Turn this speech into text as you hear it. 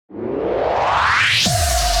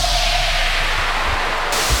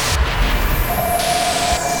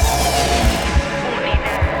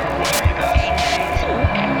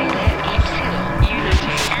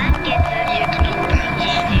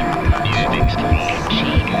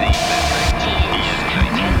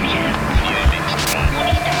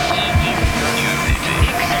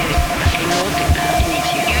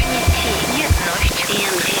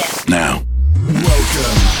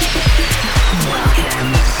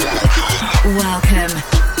Welcome.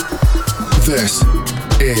 This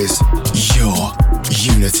is your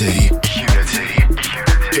Unity.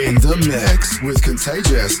 In the mix with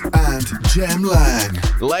Contagious and Jem Lang.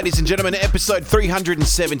 Ladies and gentlemen, episode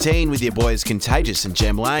 317 with your boys Contagious and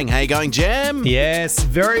Jem Lang. How you going, Jem? Yes,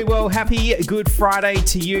 very well. Happy Good Friday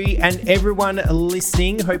to you and everyone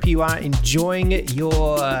listening. Hope you are enjoying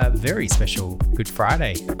your very special Good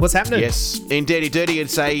Friday. What's happening? Yes, in Dirty Dirty,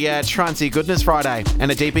 it's a Trancy Goodness Friday and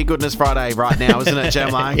a DP Goodness Friday right now, isn't it,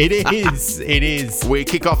 Jem Lang? It is. We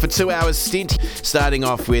kick off a 2 hours stint, starting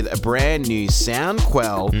off with a brand new sound,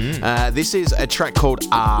 Quelle. This is a track called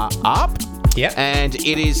Up. Yep. And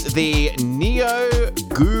it is the Noequalgods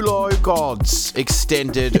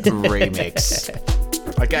extended remix.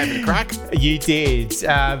 I gave it a crack. You did.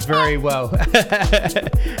 Very well.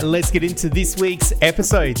 Let's get into this week's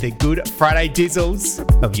episode, the Good Friday Dizzles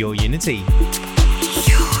of Your Unity.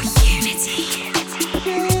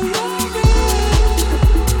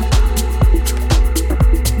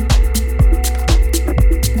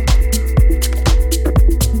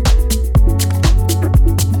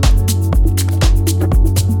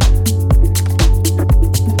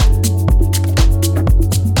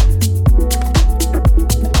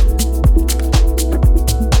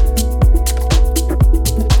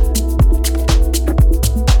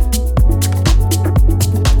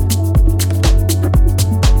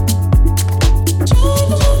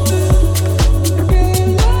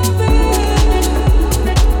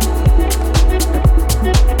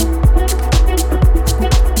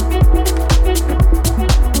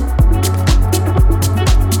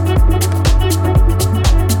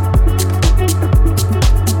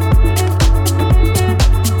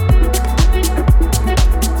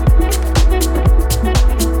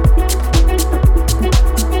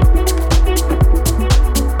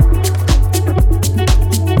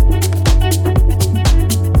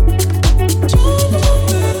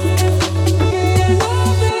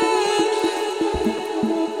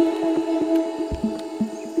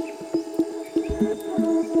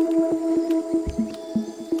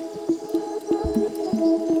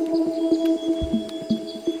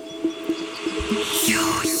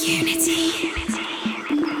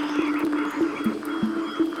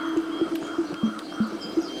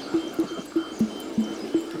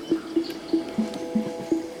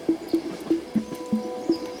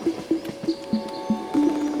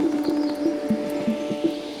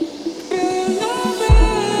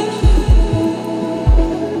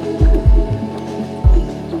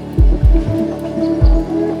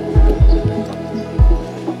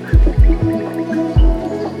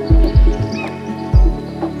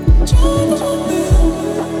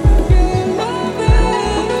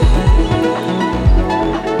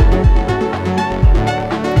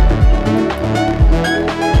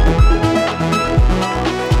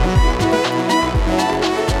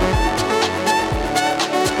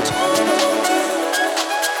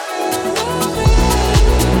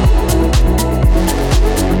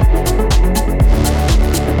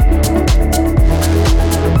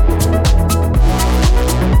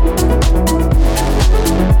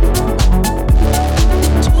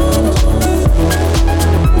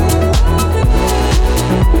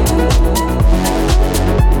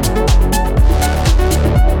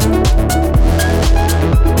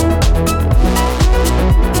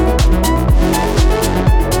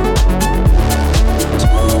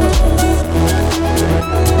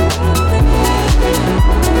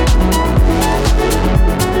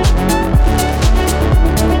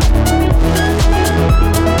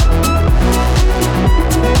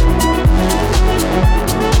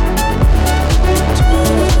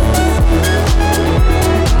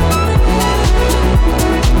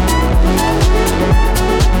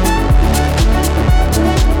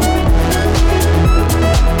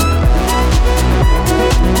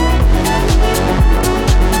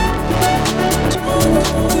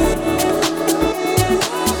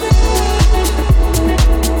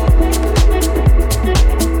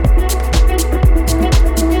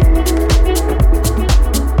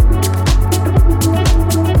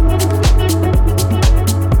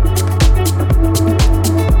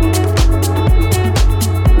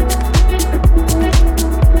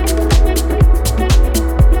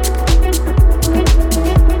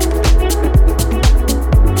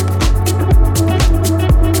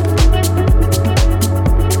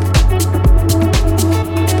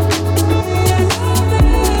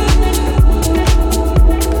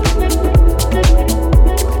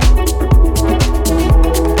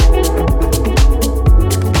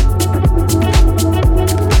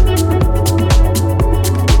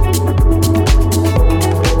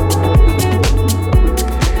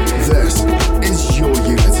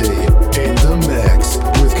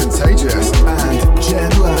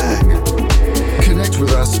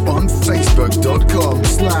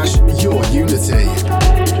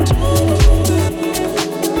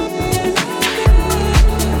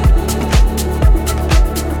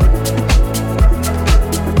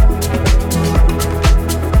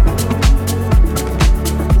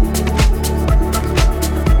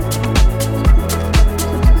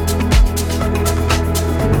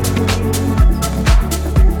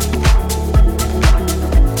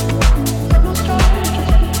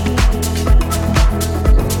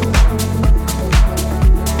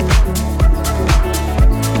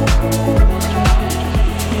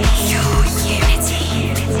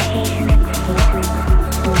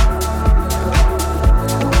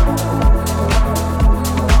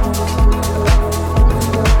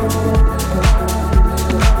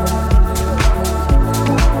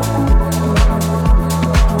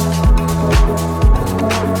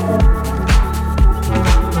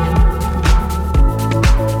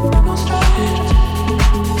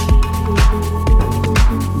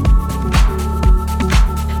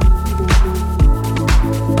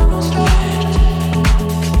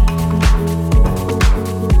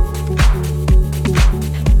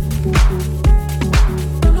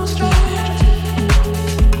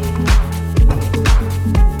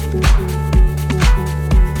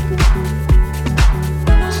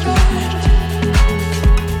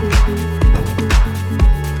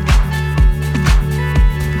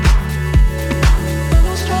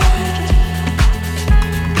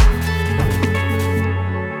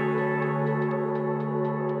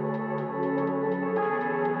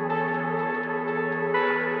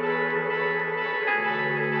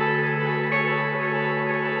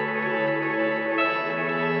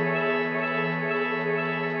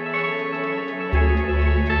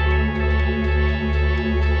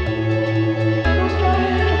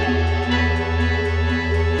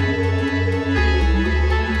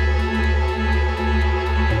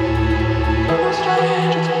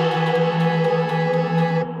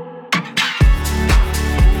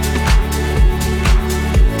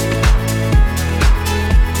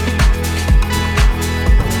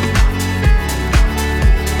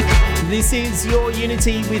 This is your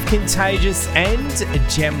Unity with Contagious and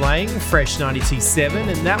Jem Lang, Fresh 92.7,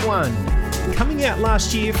 and that one coming out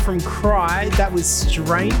last year from Cry, that was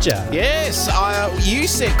Stranger. Yes, you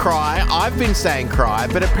said Cry, I've been saying Cry,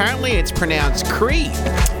 but apparently it's pronounced Cree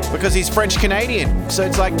because he's French-Canadian, so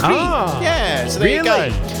it's like Cree. Yeah, so there you go.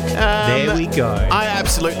 There we go. I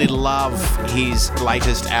absolutely love his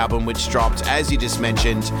latest album, which dropped, as you just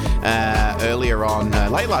mentioned, earlier on,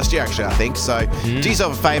 late last year actually, I think. So do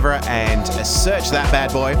yourself a favour and search that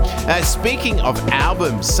bad boy. Speaking of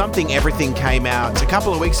albums, Something Everything came out a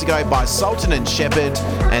couple of weeks ago by Sultan and Shepard,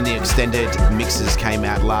 and the extended mixes came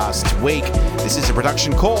out last week. This is a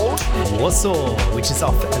production called Warsaw, which is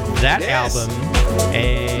off that album,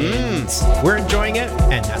 and we're enjoying it,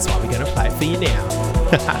 and that's why we're going to play it for you now.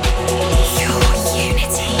 Your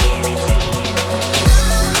Unity.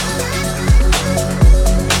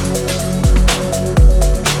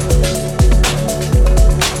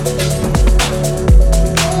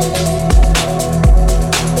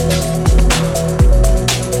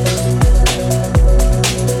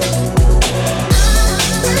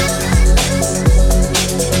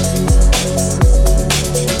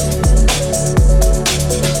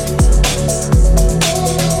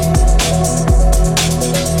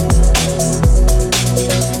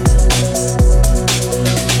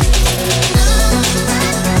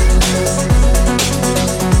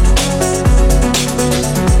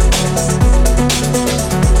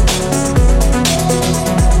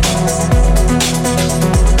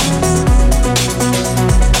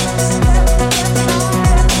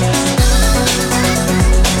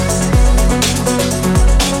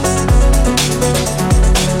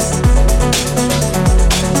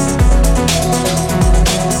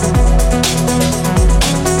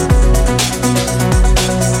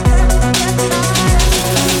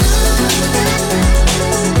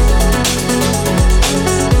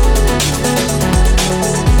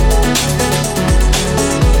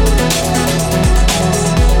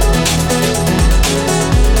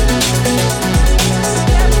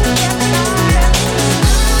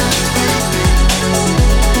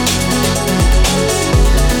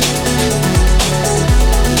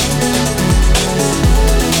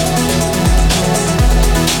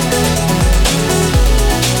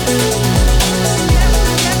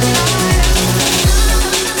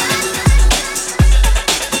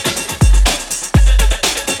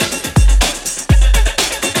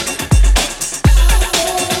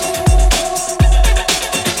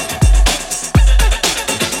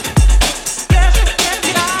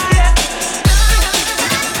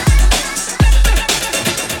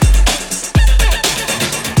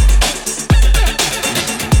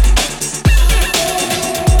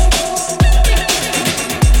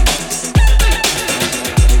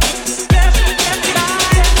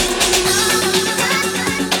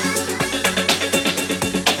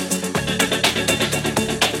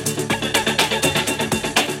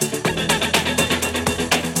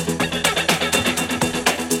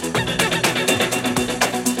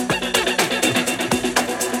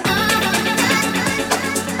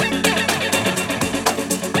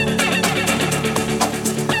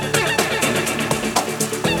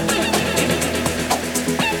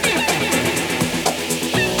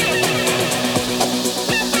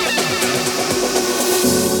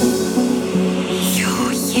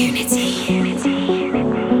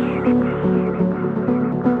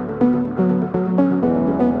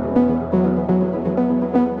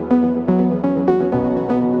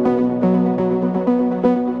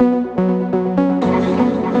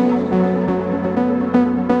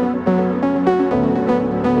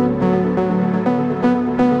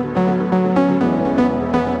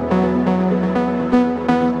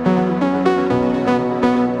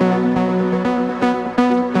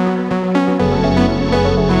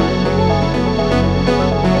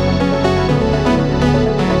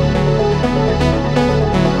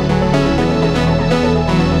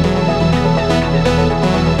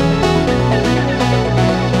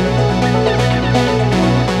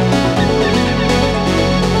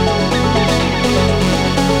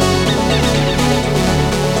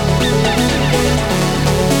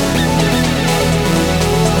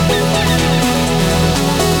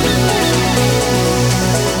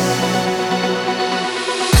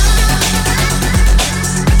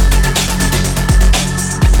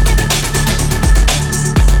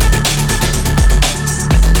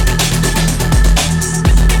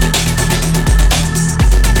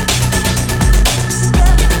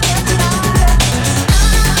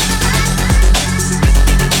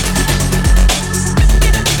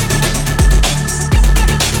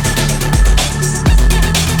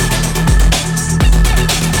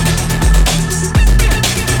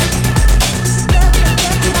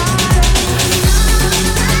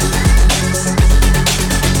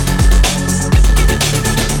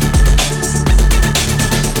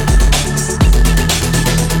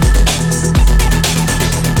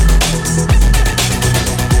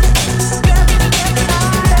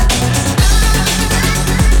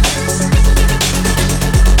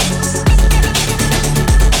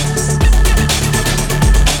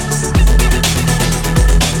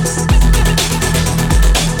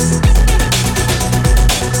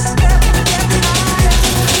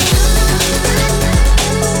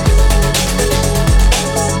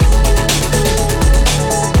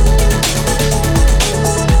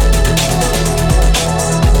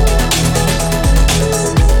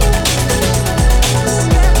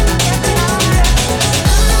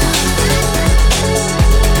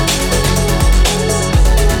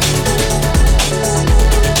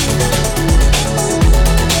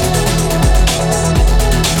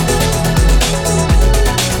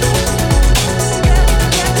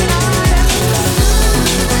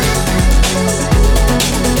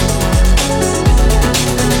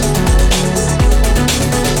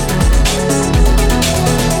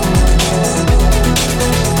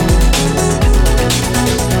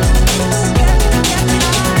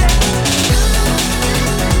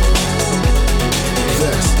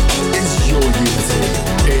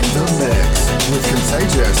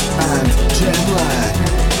 Contagious and Jem Lang.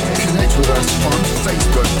 Connect with us on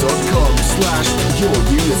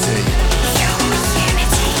facebook.com/yourunity.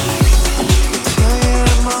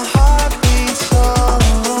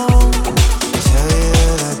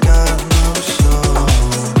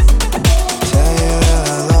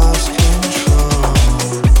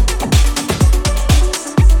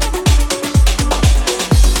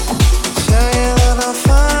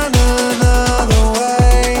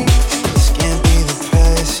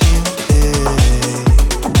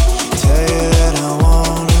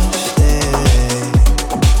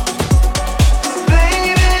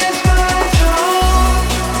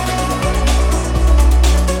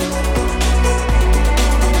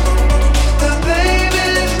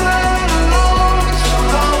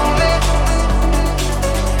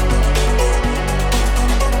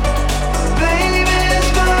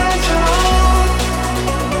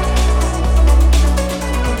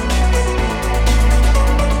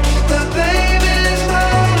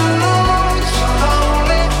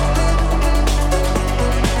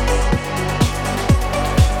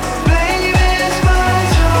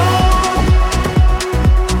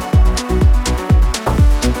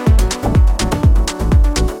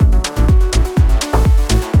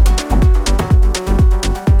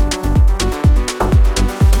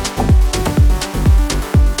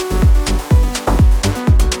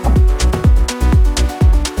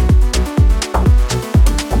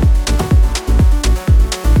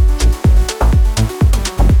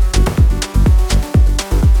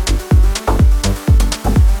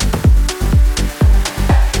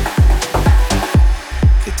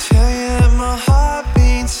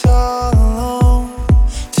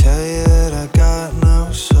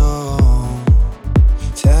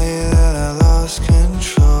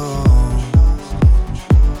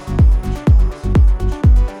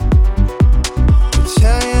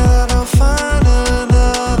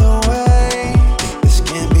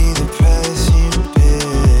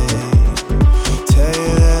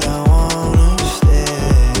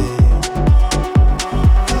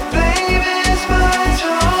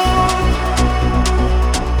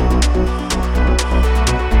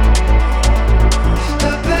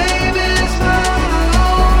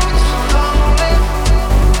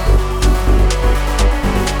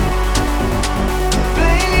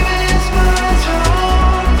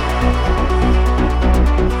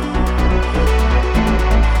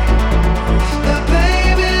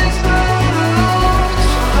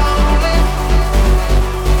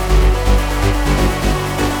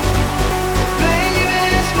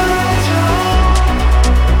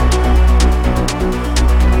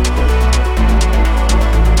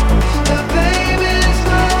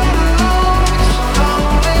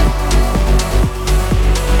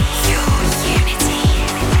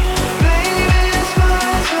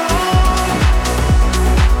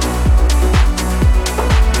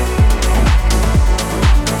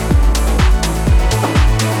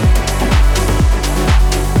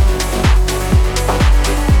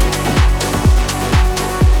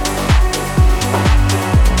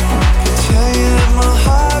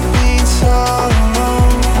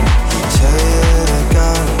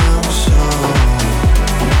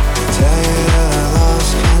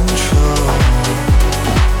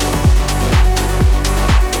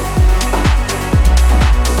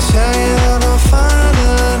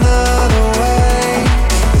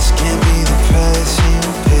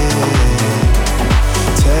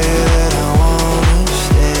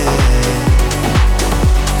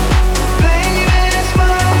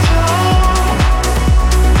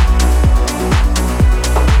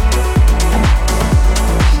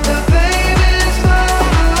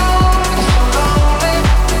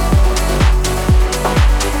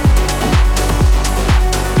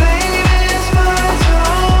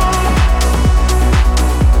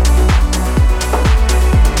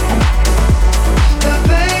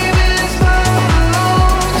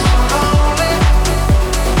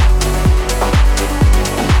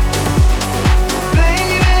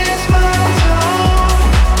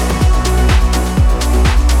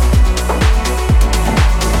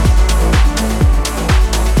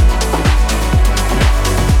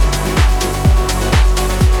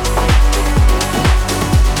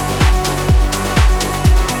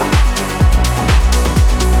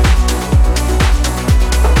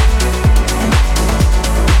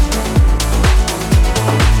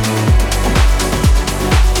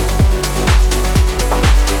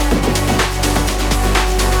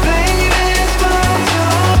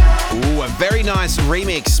 nice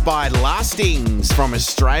remix by Lastlings from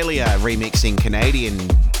Australia, remixing Canadian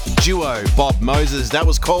duo Bob Moses. That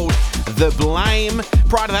was called The Blame.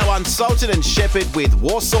 Prior to that one, Sultan and Shepard with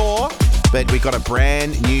Warsaw. But we got a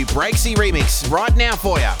brand new Breaksy remix right now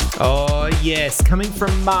for you. Oh, yes. Coming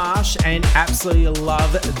from Marsh, and absolutely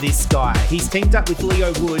love this guy. He's teamed up with Leo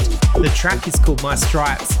Wood. The track is called My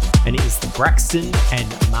Stripes, and it is the BRAXTON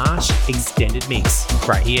and Marsh extended mix.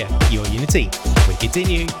 Right here, Your Unity. We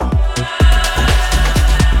continue.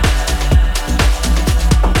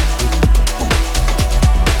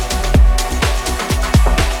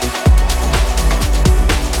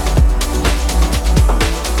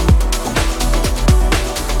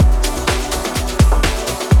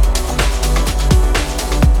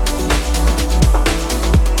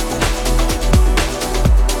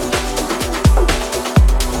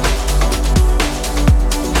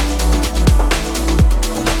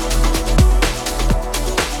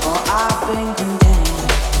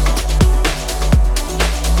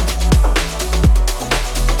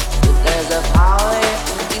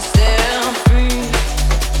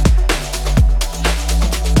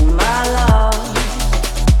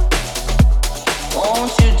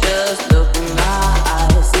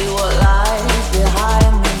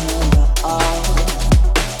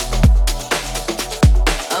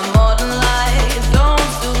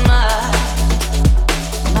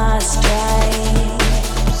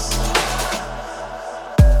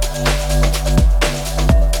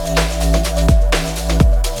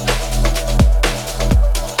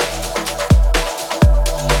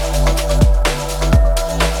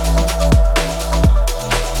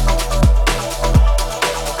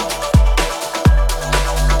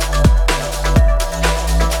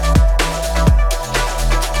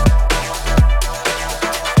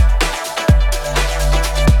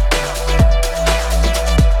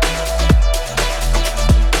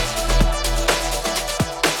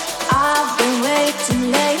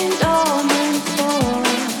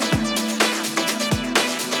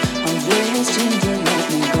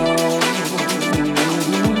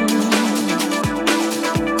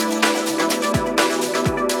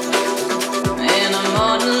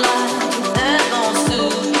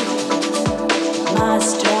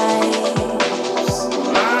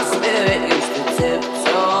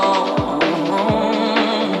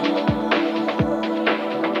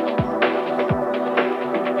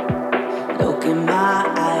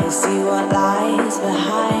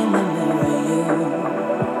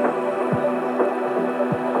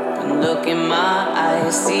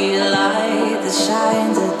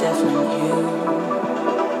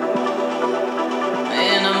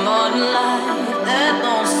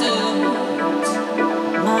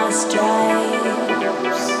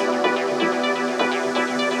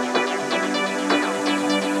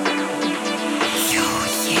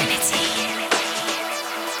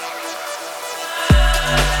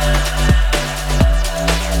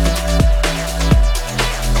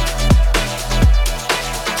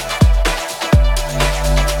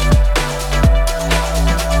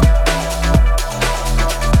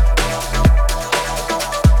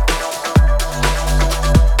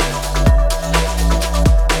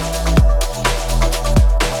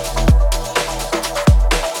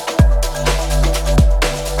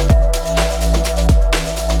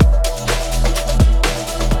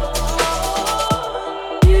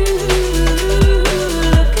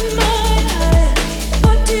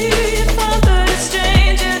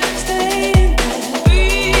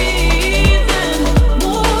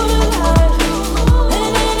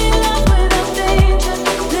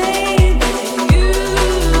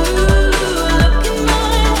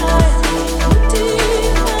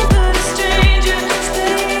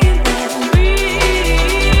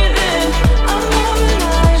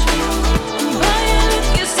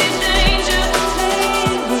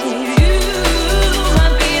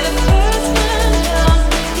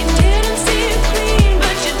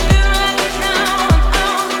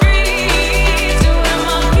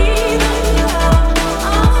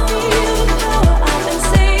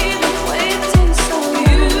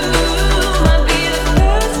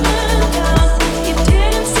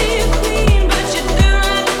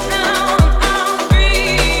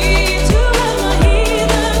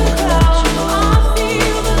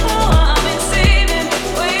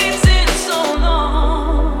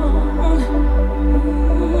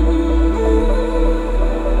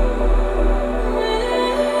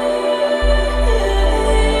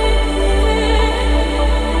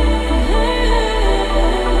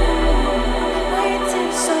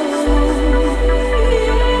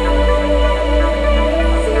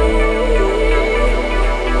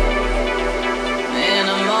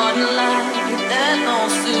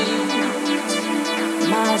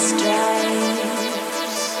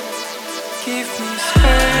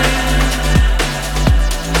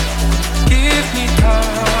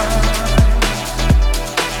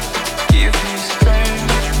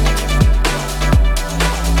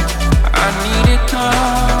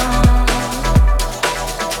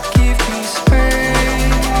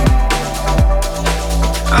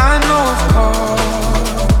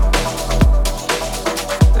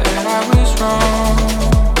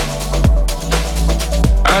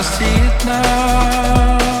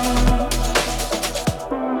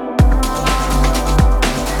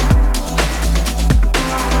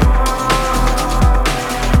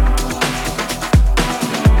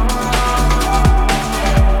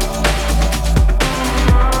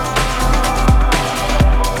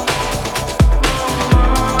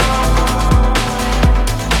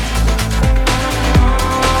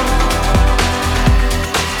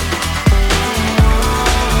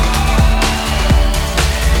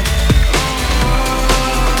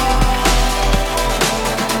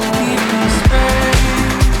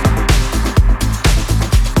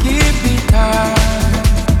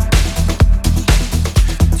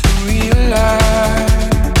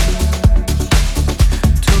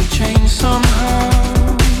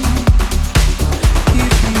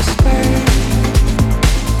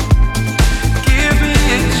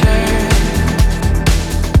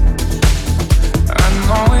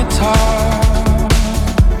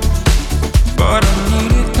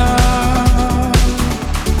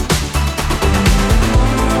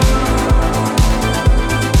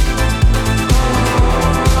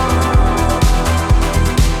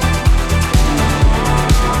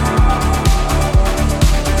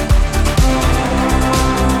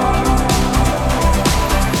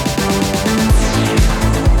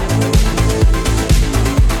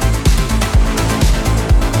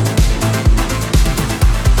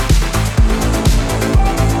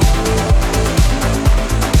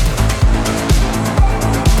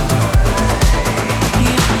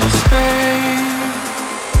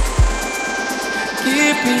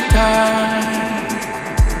 Give me time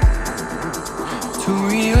to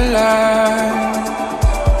realize,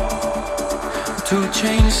 to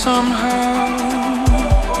change somehow.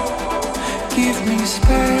 Give me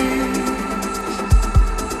space,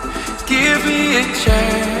 give me a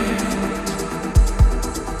chance.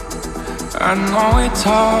 I know it's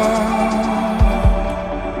hard,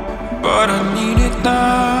 but I need it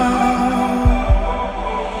now.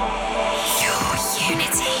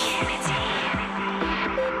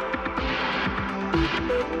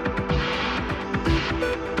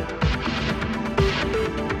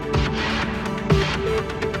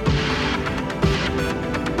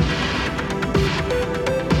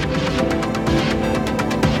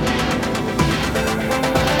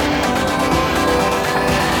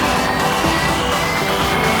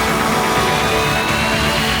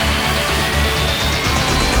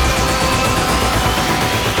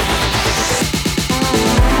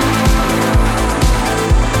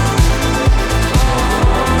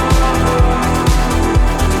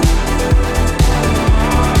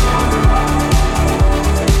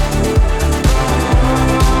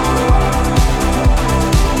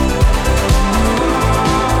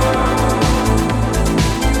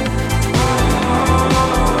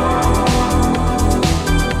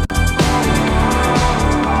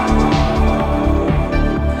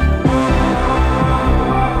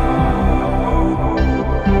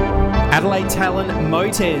 Adelaide talent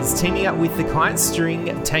Motez teaming up with the Kite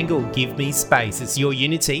string Tangle, Give Me Space. It's your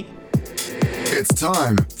Unity. It's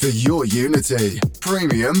time for your Unity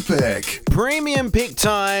Premium Pick. Premium pick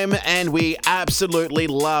time, and we absolutely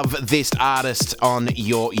love this artist on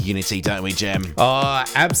your Unity, don't we, Jem? Oh,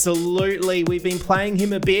 absolutely. We've been playing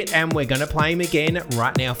him a bit, and we're going to play him again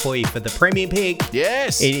right now for you for the Premium Pick.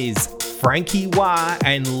 Yes. It is Franky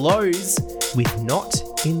and Lowe's with Not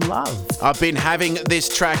in Love. I've been having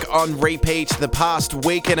this track on repeat the past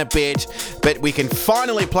week and a bit, but we can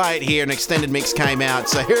finally play it here. An extended mix came out,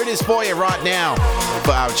 so here it is for you right now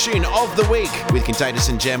for our tune of the week with Contagious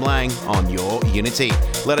Jem Lang on your Unity.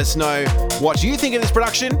 Let us know what you think of this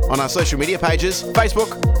production on our social media pages, Facebook,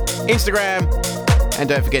 Instagram, and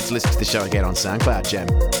don't forget to listen to the show again on SoundCloud, Jem.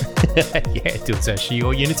 Yeah, do a search for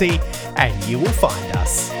your Unity and you will find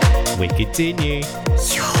us. We continue.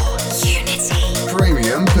 Your Unity.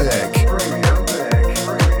 Premium Pick.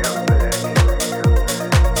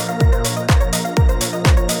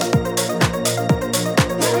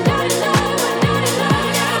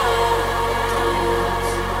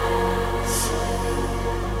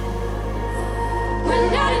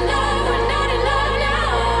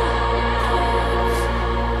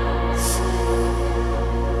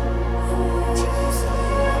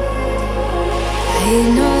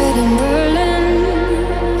 Night in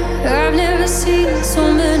Berlin, I've never seen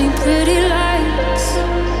so many prisoners.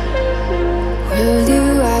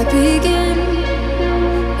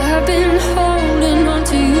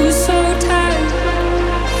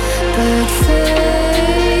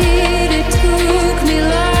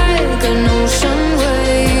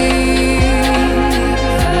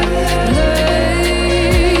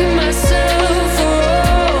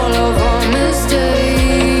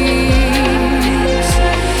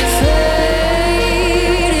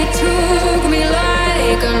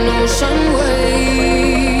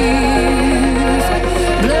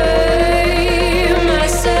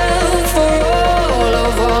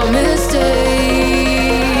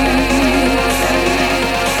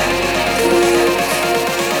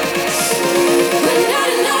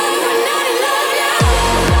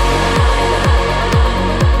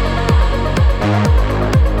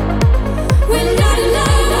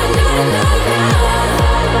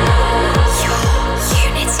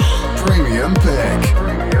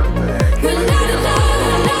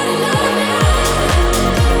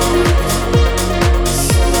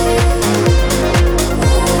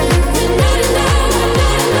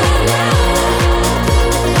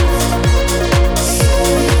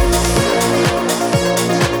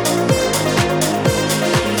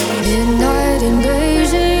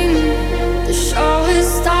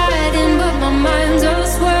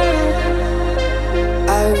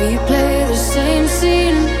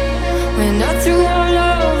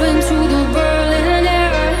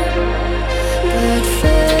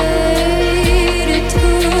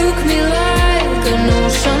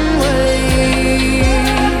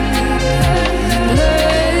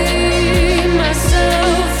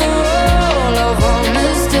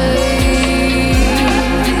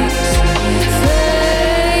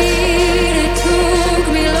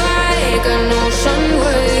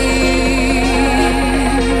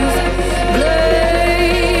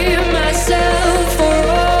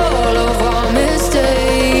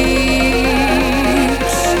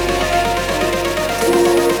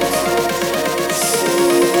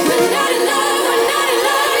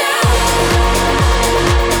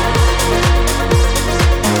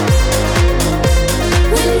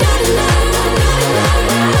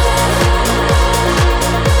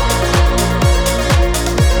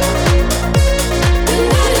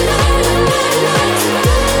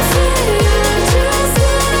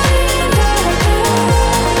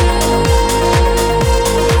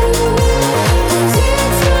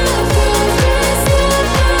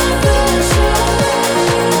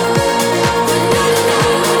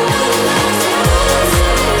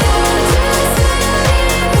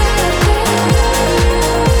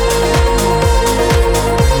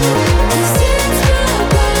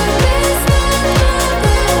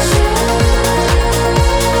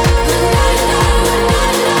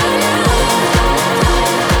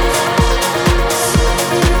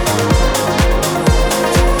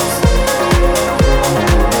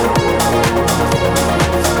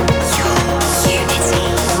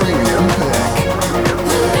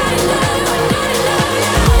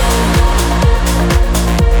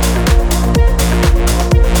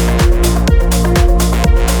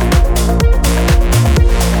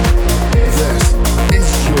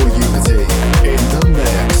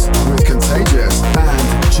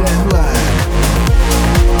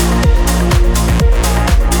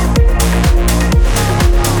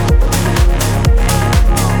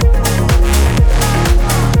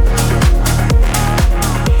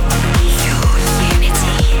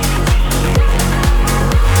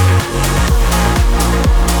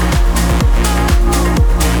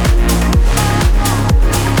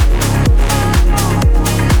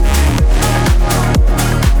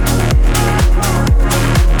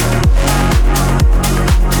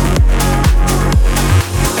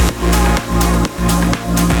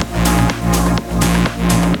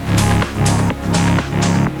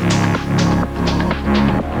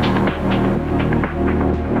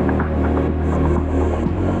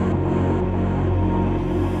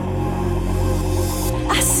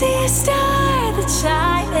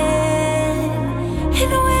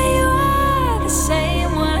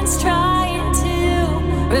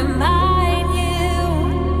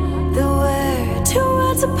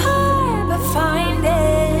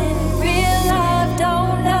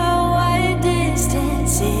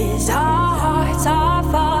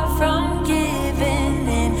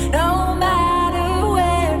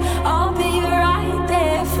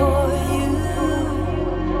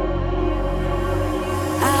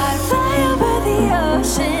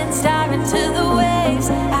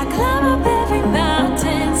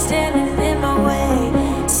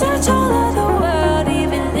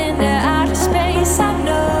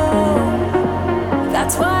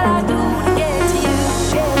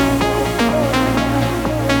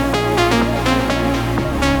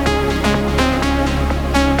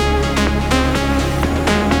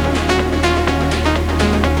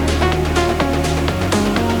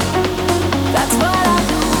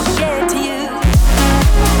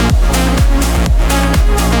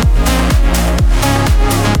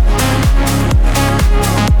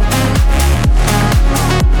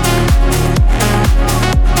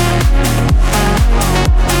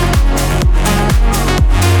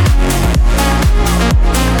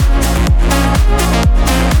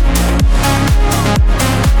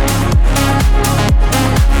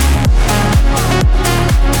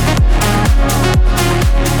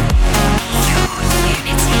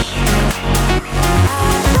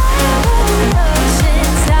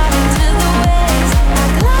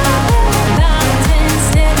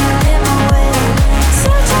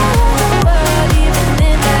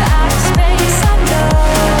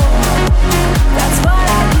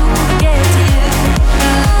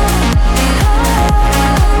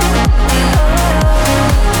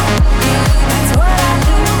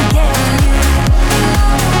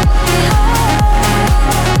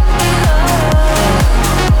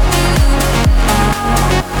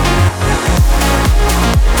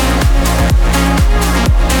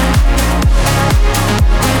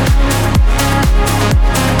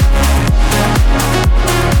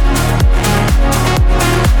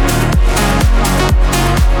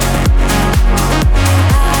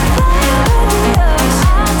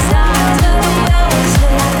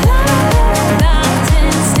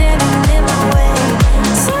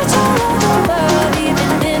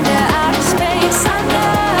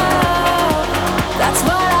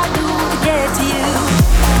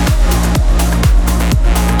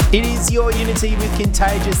 It is your Unity with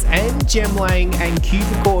Contagious and Jem Lang and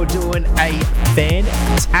Cubicore doing a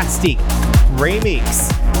fantastic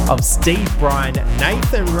remix of Steve Bryan,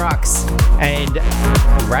 Nathan Rux, and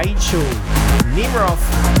Rachael Nemiroff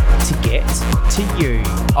to Get to You.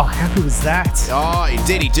 Oh, how good was that? Oh,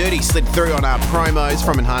 dirty slid through on our promos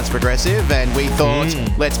from Enhanced Progressive, and we thought,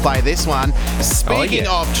 let's play this one. Speaking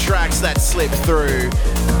of tracks that slip through,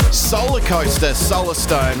 Solarcoaster,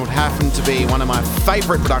 Solarstone would happen to be one of my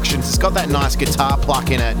favourite productions. It's got that nice guitar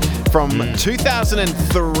pluck in it from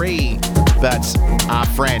 2003. But our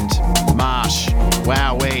friend Marsh,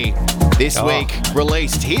 wowee, this week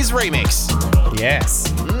released his remix.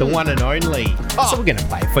 Yes, the one and only. So we're going to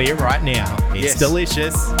play it for you right now. It's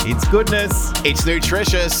delicious. It's goodness. It's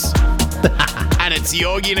nutritious. And it's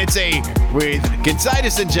your Unity with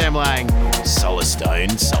Contagious and Jem Lang, Solarstone,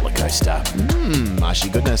 Solarcoaster. Marshy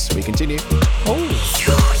goodness. We continue. Your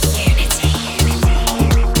Unity.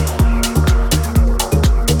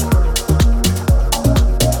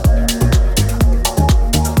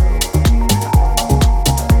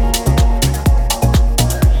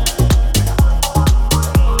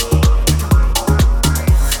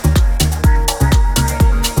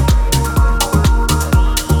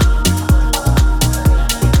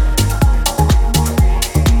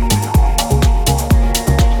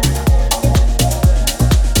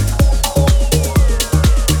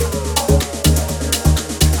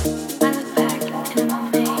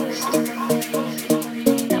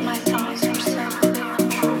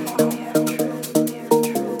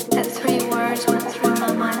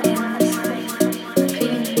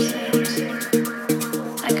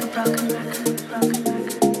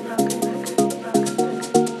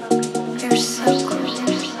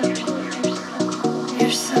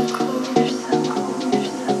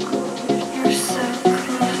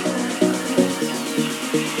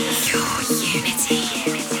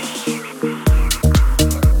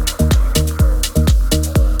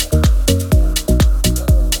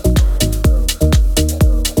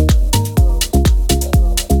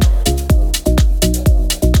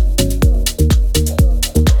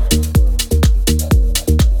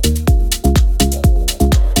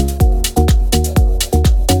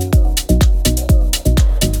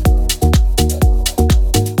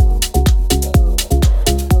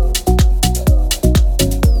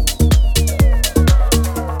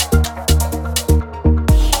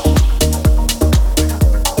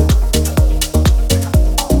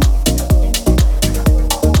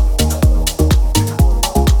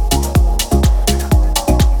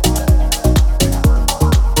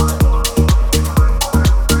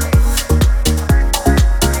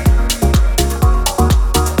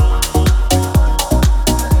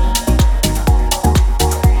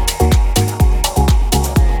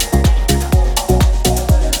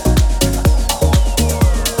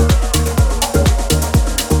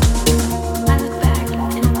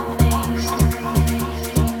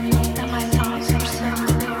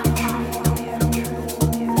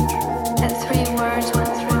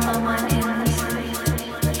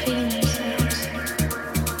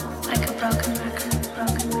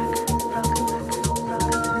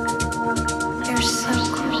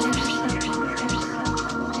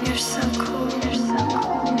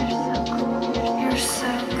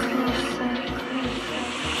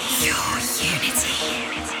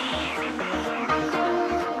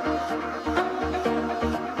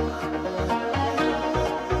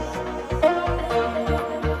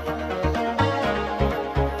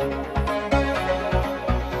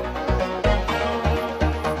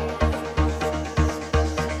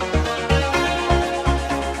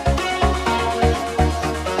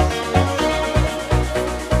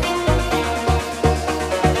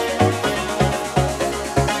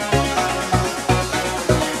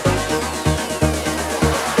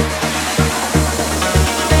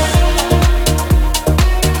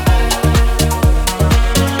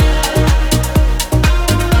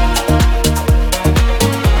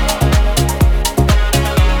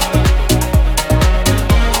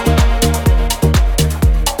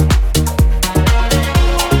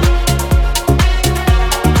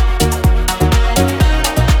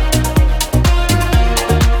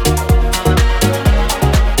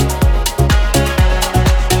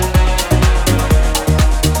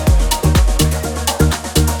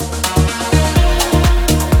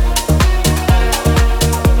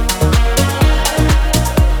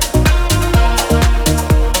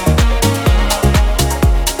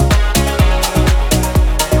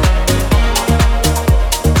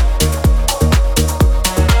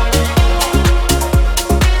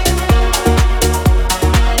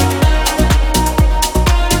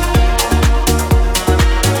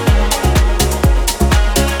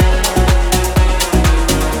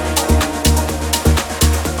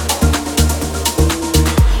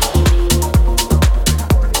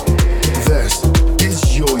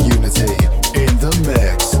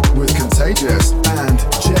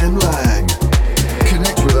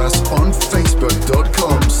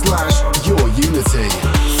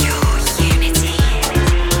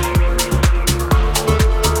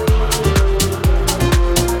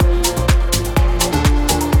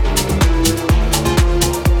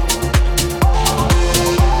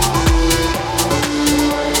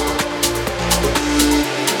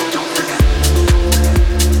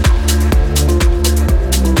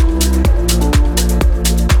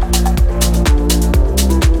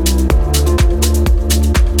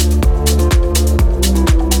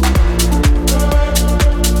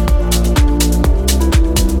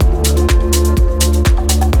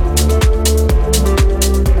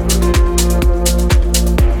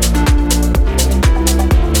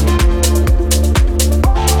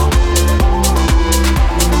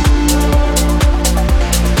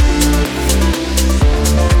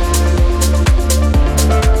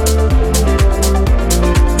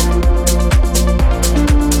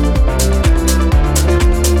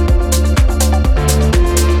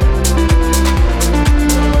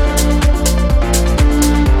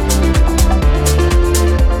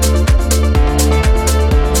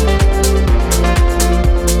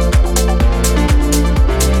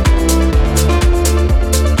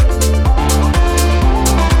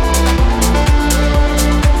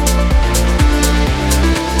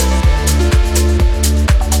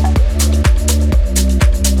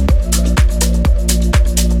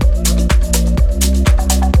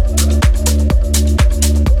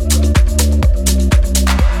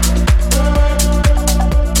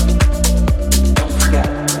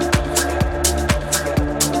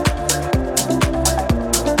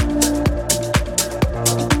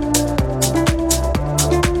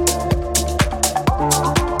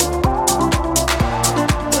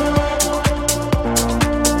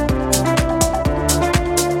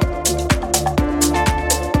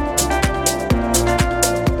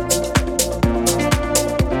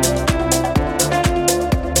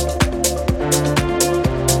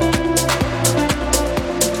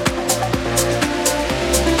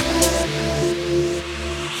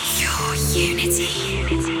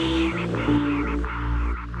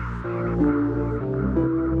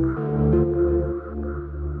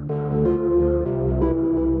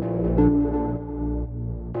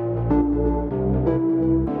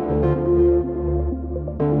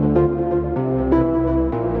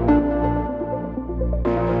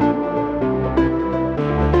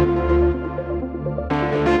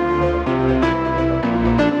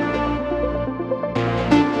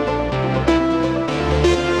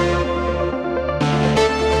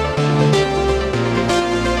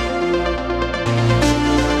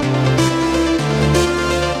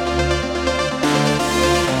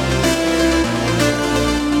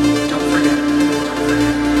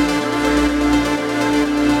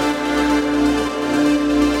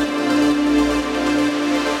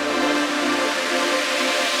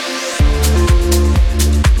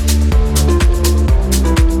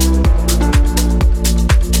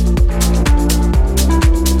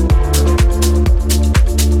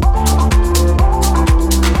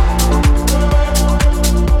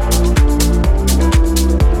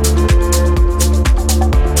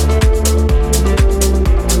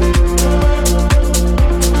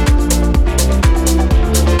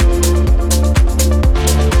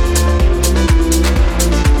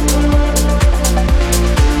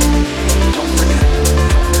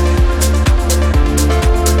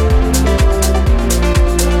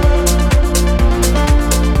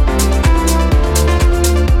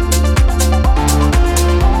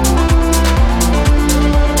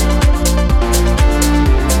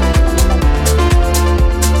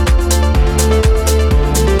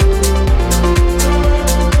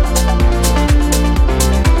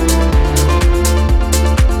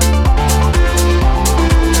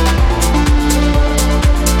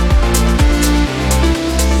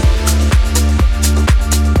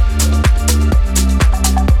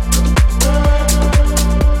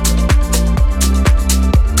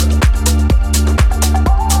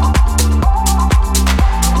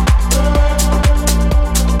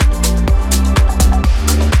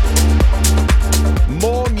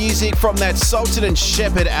 from that Sultan and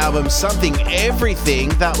Shepard album, Something Everything.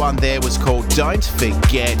 That one there was called Don't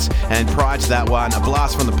Forget. And prior to that one, a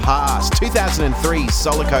blast from the past, 2003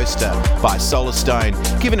 Solarcoaster by Solarstone,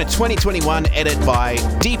 given a 2021 edit by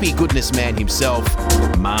Deepy Goodness Man himself,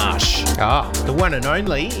 Marsh. Ah, the one and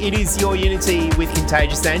only. It is your Unity with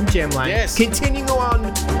Contagious and Jem Lang. Yes. Continuing on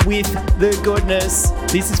with the goodness,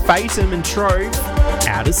 this is Fatum and Trove,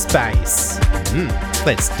 Outer Space.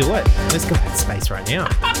 Let's do it. Let's go outer space right now.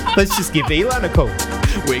 Let's just give Elon a call.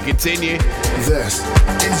 We continue. This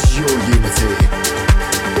is your Unity.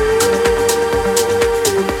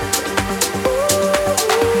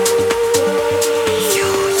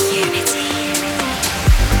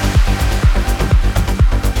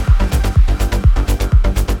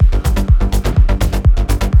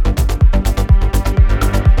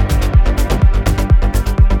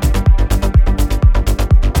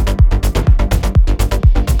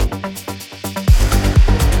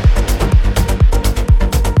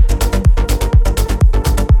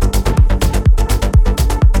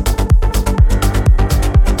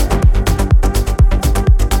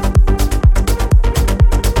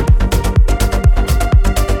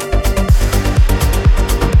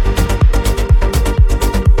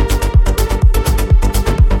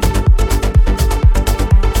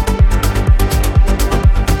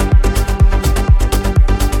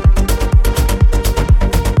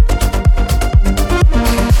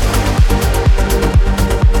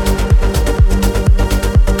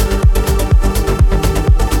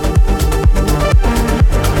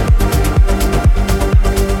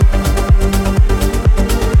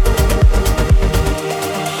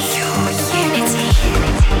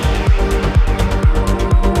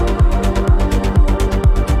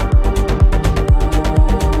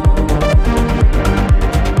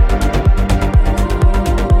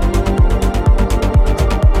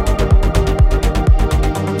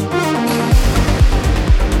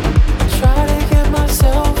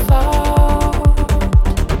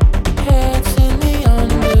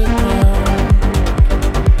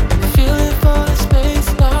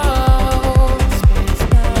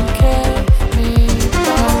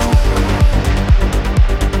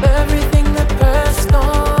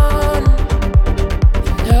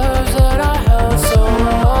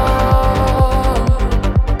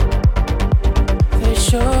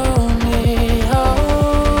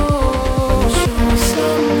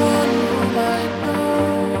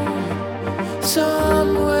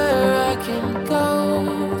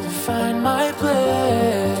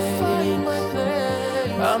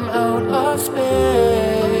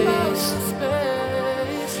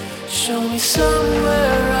 Show me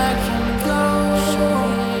somewhere I can go.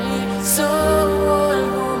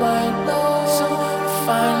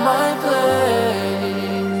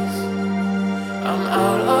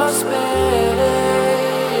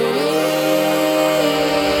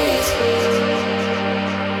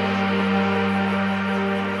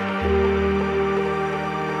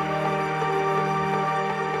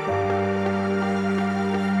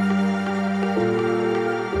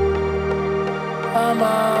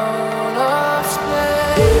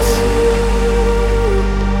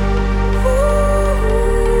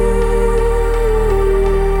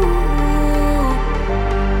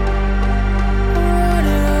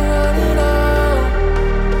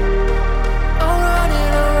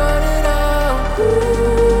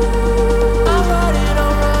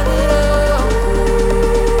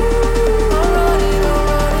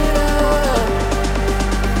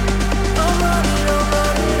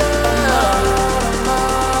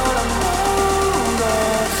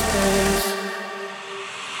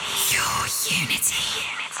 Unity.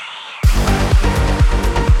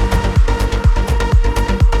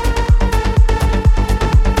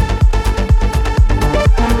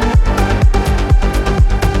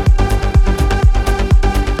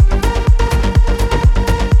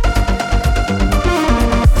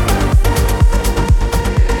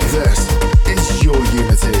 This is your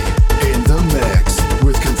Unity in the mix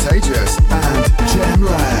with Contagious and Jem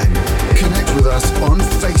Lang. Connect with us on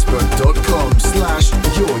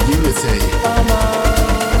facebook.com/yourunity.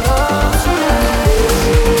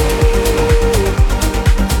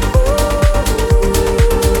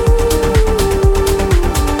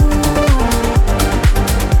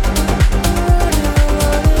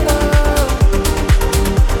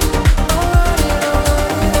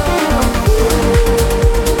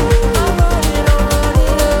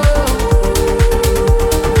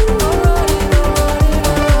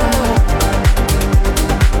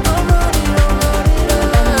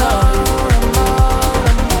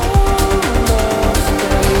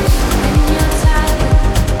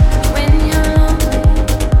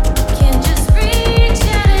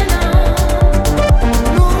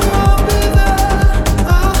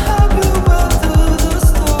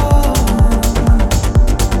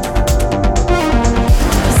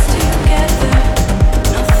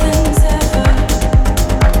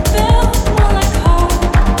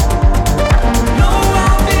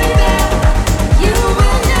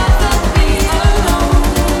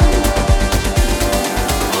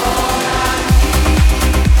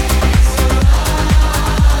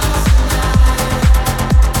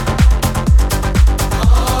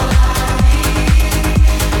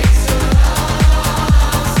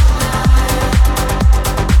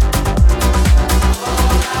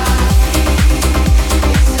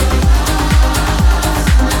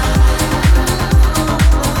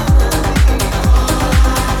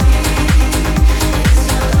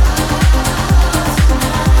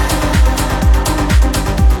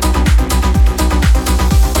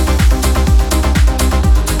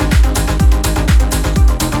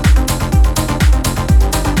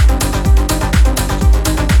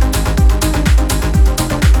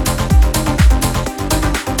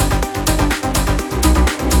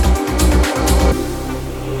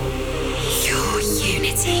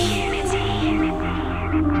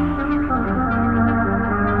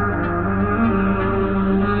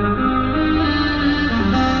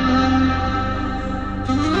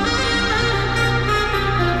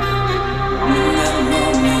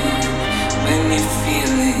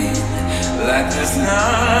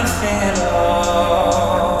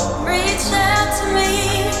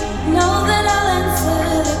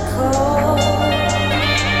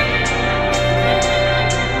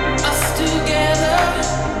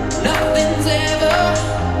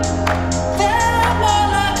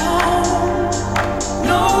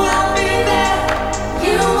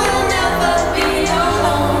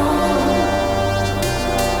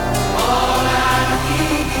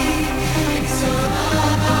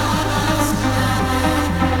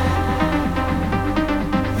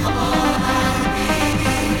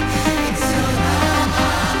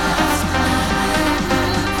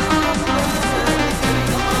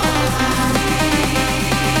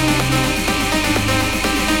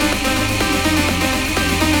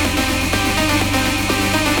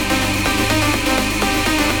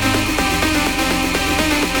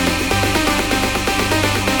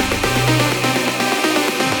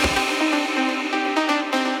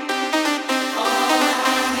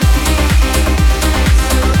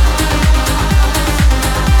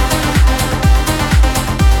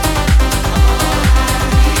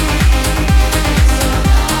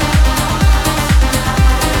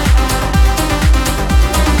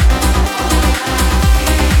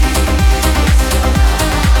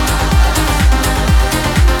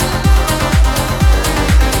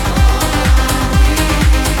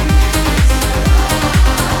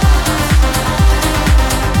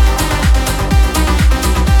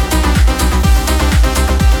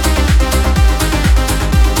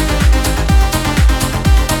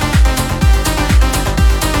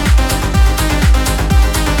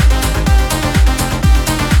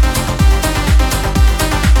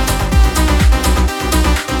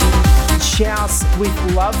 Shouse with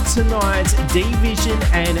Love Tonight, D-Vision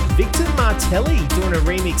and Victor Martelli doing a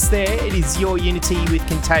remix there. It is Your Unity with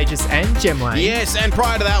Contagious and Jem Lang. Yes, and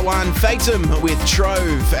prior to that one, Fatum with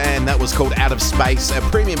Trove, and that was called Out of Space, a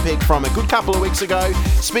premium pick from a good couple of weeks ago.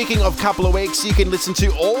 Speaking of couple of weeks, you can listen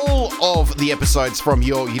to all of the episodes from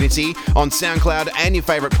Your Unity on SoundCloud and your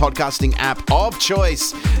favourite podcasting app of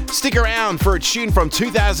choice. Stick around for a tune from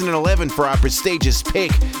 2011 for our prestigious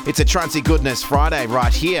pick. It's a Trancey Goodness Friday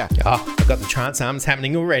right here. Oh, I've got the trance arms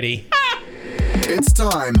happening already. It's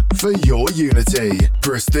time for your Unity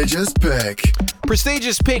Prestigious Pick.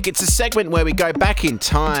 Prestigious Pick, it's a segment where we go back in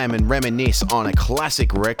time and reminisce on a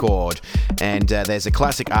classic record. And there's a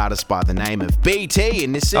classic artist by the name of BT,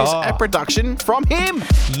 and this is a production from him.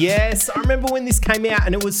 Yes, I remember when this came out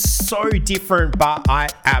and it was so different, but I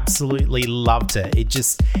absolutely loved it.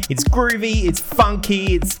 It's groovy, it's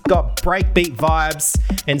funky, it's got breakbeat vibes,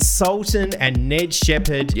 and Sultan and Ned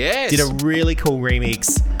Shepard did a really cool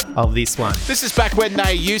remix of this one. This is back when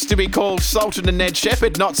they used to be called Sultan and Ned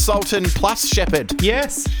Shepard, not Sultan plus Shepard.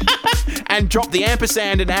 Yes. And dropped the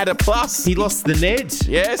ampersand and add a plus. He lost the Ned.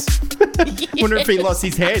 Yes. Wonder if he lost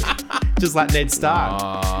his head, just like Ned Stark.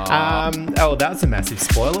 That was a massive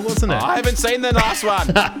spoiler, wasn't it? I haven't seen the last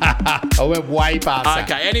one. I went way past that.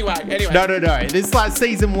 Okay, anyway. No. This is like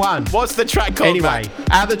season 1. What's the track called? Anyway,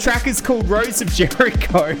 the track is called Rose of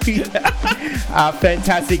Jericho.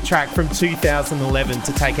 Fantastic track from 2011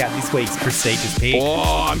 to take out this week's prestigious pick.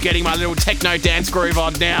 Oh, I'm getting my little techno dance groove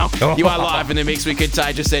on now. You are live in the mix with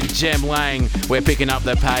Contagious and Jem Lang. We're picking up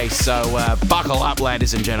the pace, so buckle up,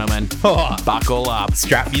 ladies and gentlemen. Buckle up.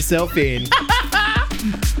 Strap yourself in.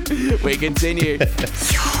 We continue.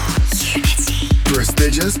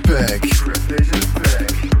 Prestigious Pick.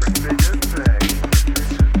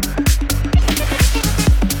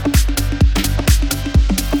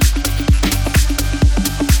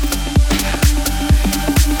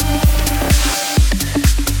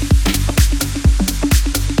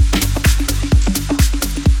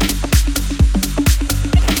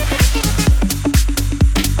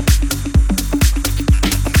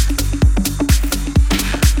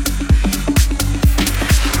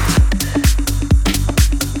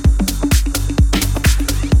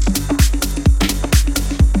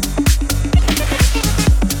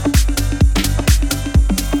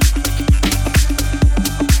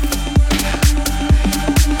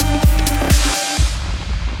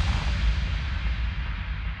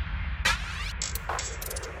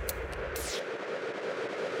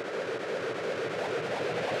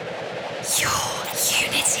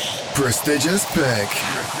 Prestigious Pick.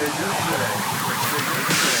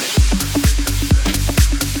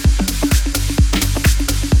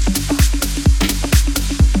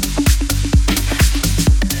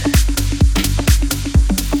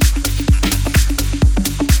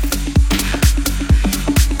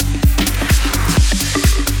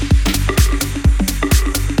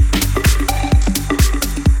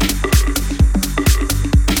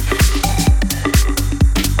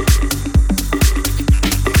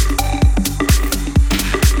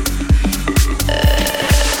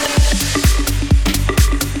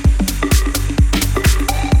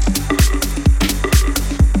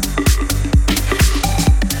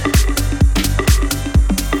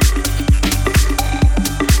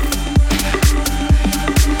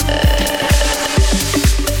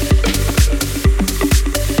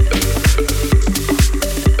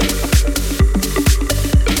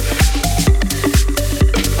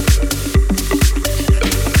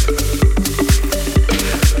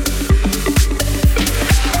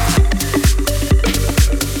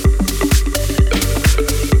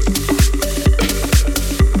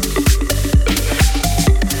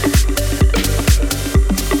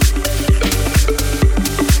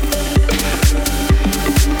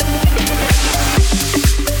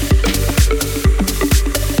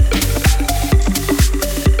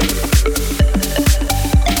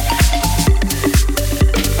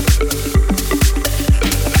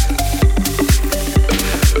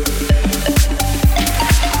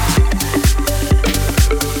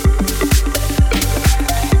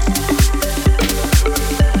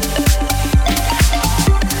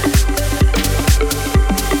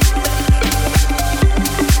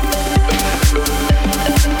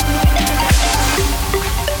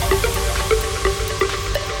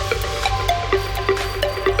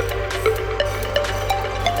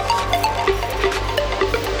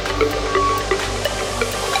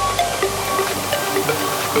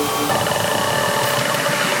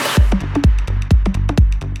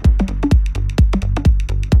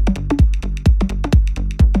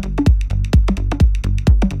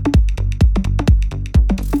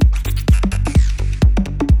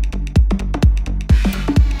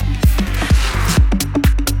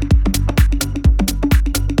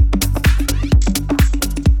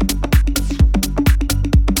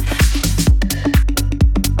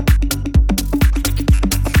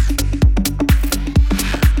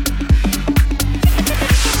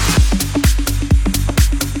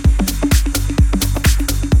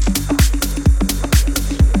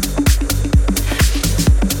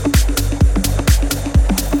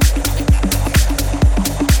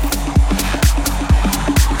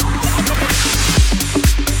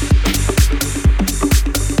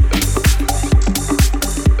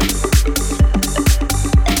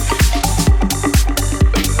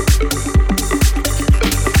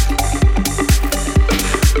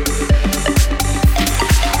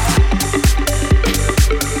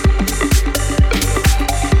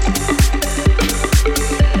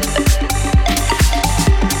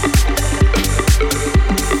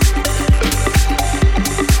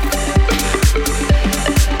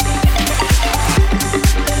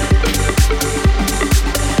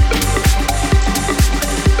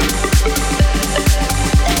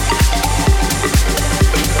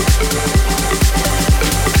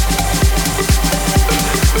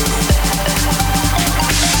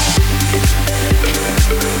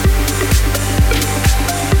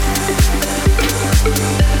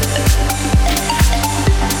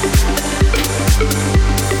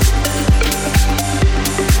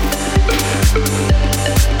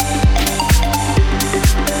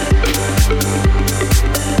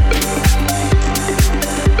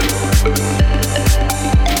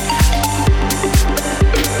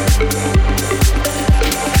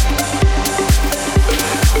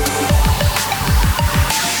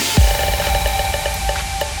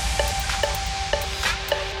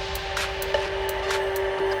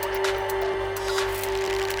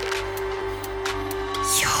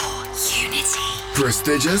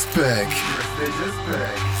 Prestigious pick.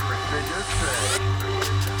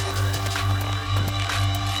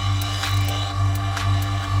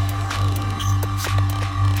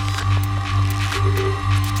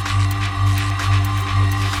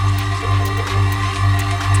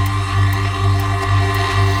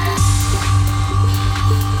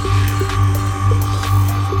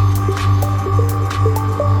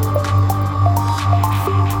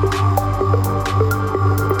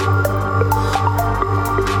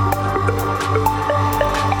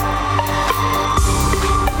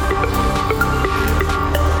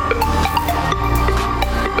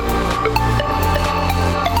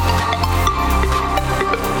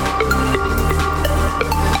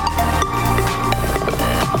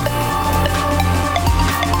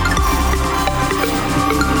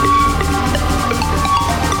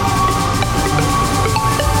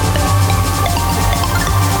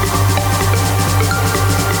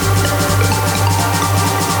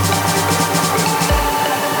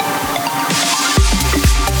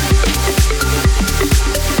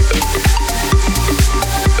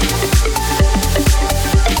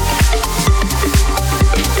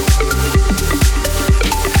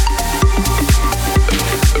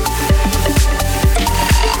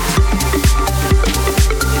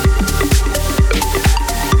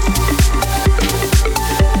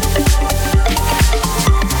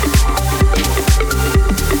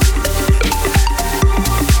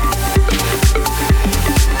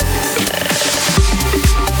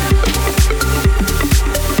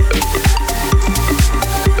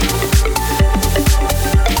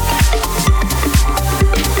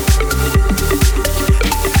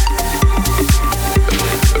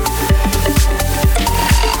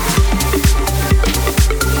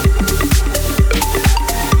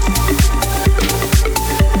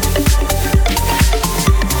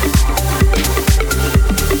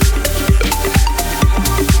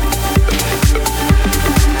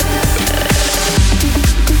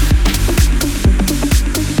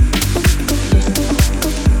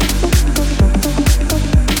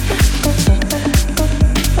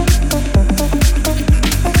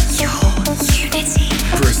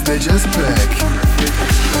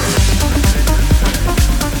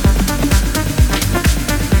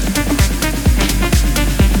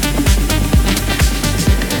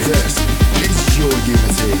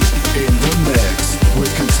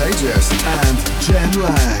 Contagious and Jem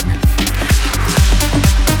Lang.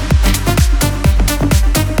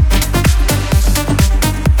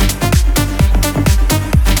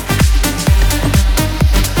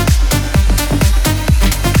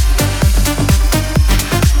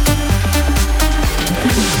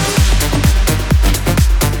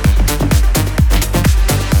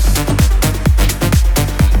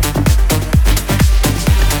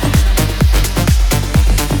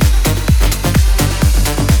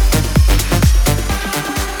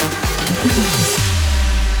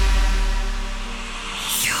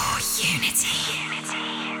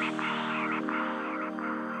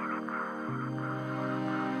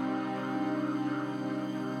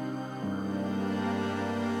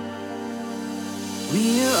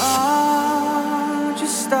 We are all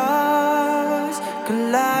just stars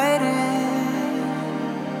colliding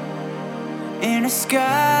in a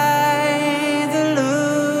sky that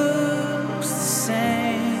looks the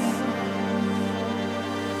same,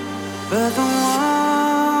 but the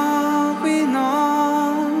one we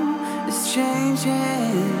know is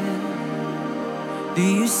changing. Do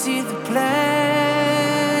you see the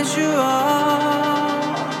pleasure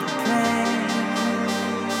of the pain?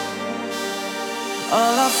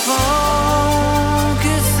 All our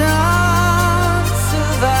focus on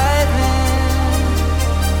surviving,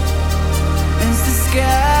 as the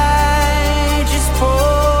sky just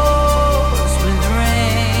pours with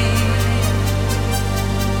rain,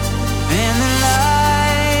 and the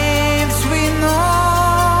lives we know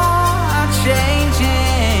are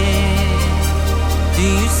changing. Do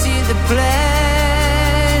you see the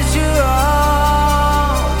pleasure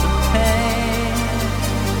of the pain?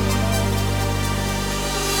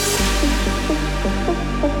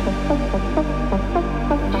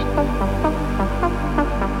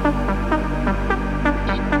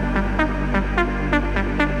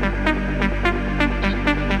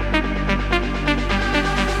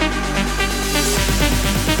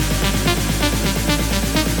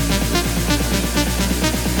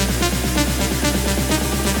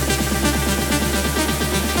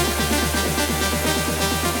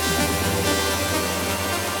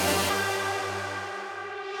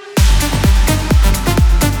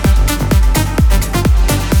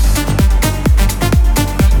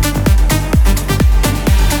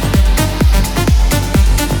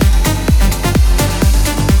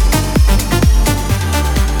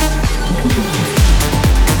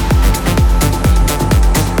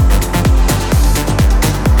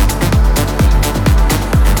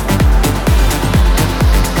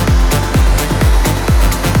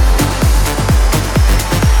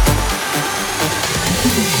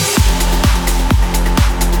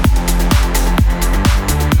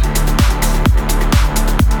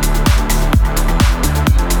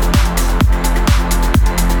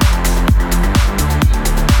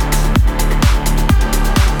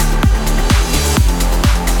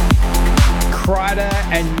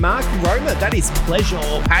 and Mark Roma. That is pleasure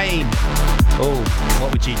or pain. Oh,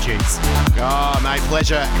 what would you choose? Oh, mate,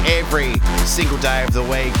 pleasure every single day of the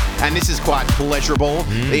week. And this is quite pleasurable.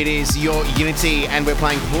 It is your Unity, and we're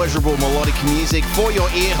playing pleasurable melodic music for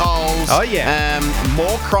your ear holes. Oh, yeah.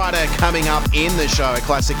 More Kryder coming up in the show, a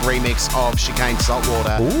classic remix of Chicane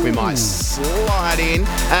Saltwater. Ooh. We might slide in.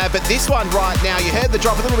 But this one right now, you heard the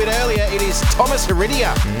drop a little bit earlier. It is Tomas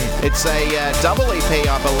Heredia. It's a double EP,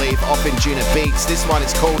 I believe, off in Juna Beats. This one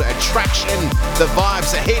is called Attraction. The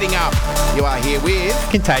vibes are heating up. You are here with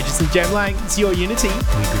Contagious and Jem Lang. It's your Unity. We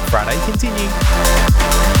Good Friday continue.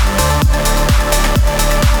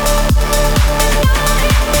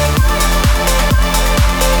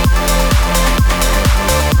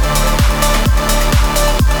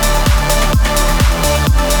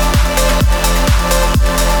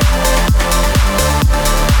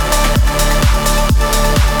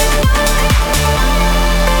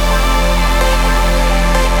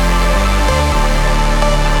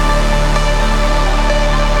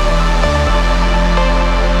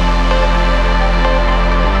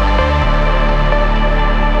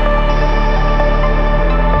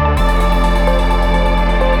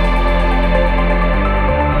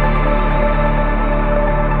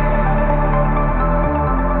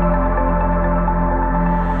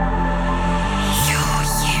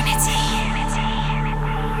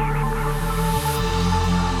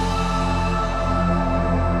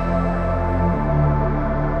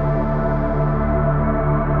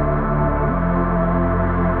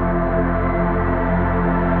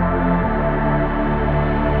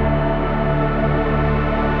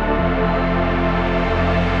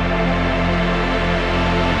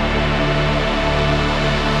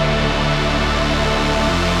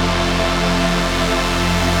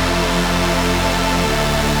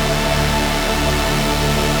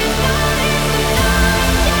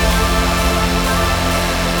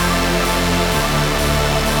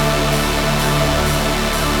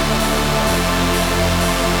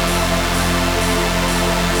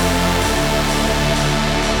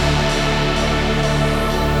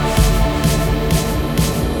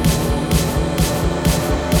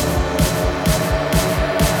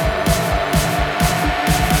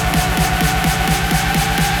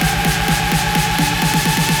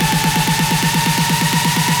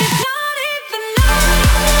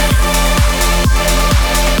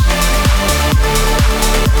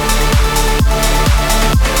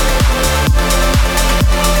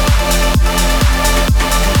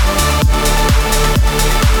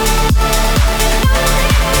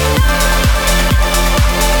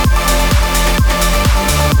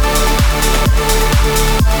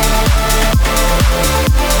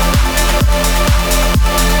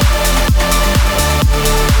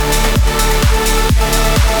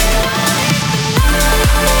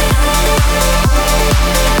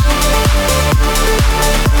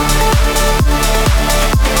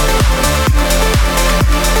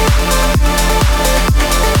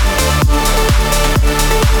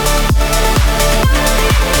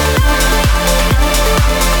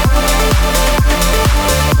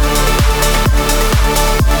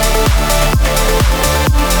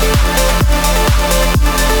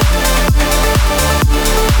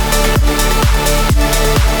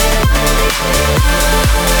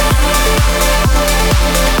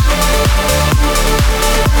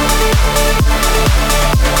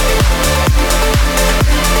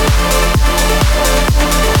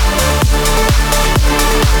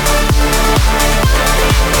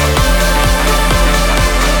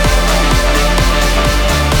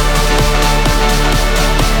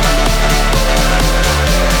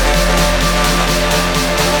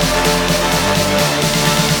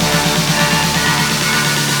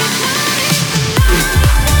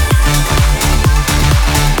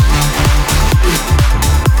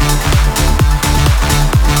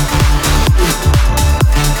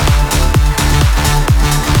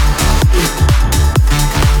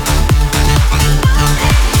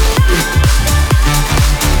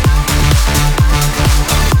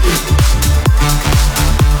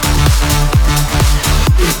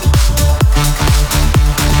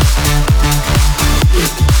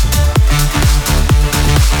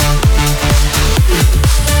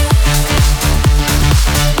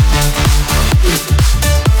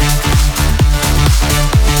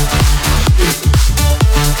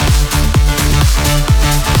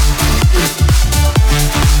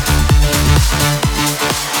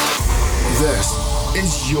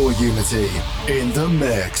 Unity in the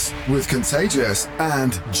mix with Contagious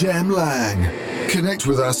and Jem Lang. Connect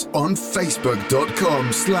with us on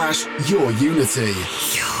facebook.com/yourunity.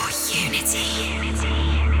 Your Unity.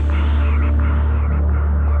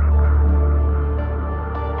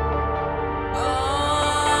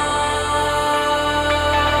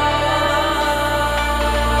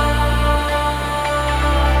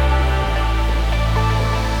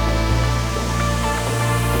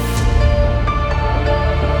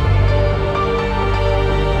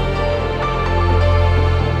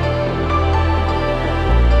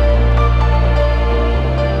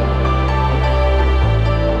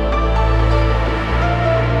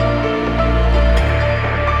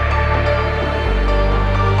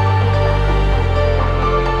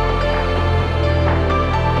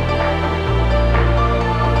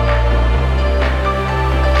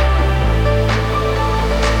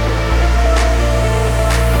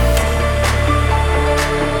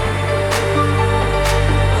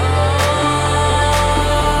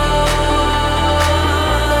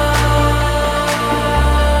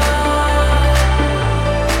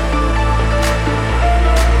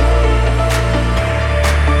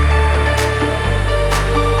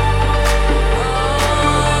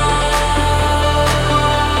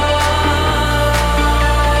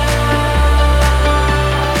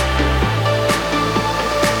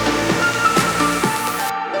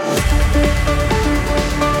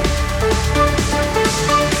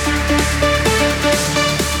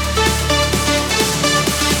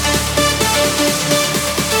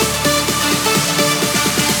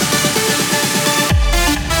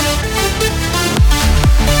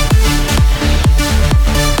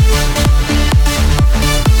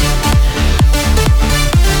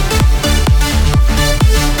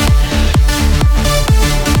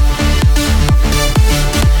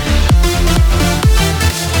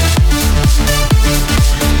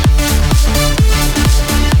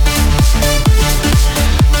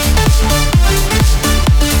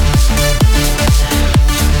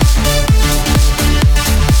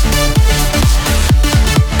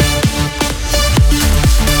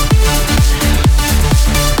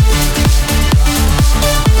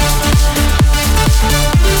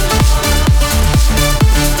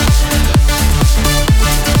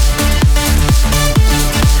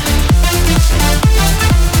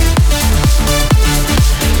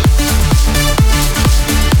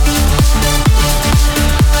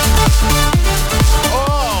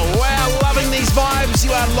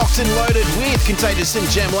 Contagious and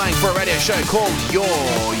Jem Lang for a radio show called Your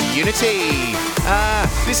Unity.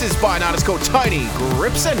 This is by an artist called Tony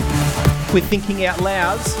Gribsun. We're thinking out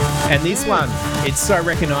loud, and this one, it's so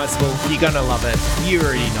recognisable. You're going to love it. You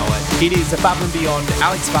already know it. It is Above and Beyond,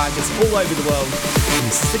 Alex Vargas, all over the world. And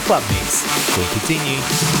this is the Club Mix. We'll continue.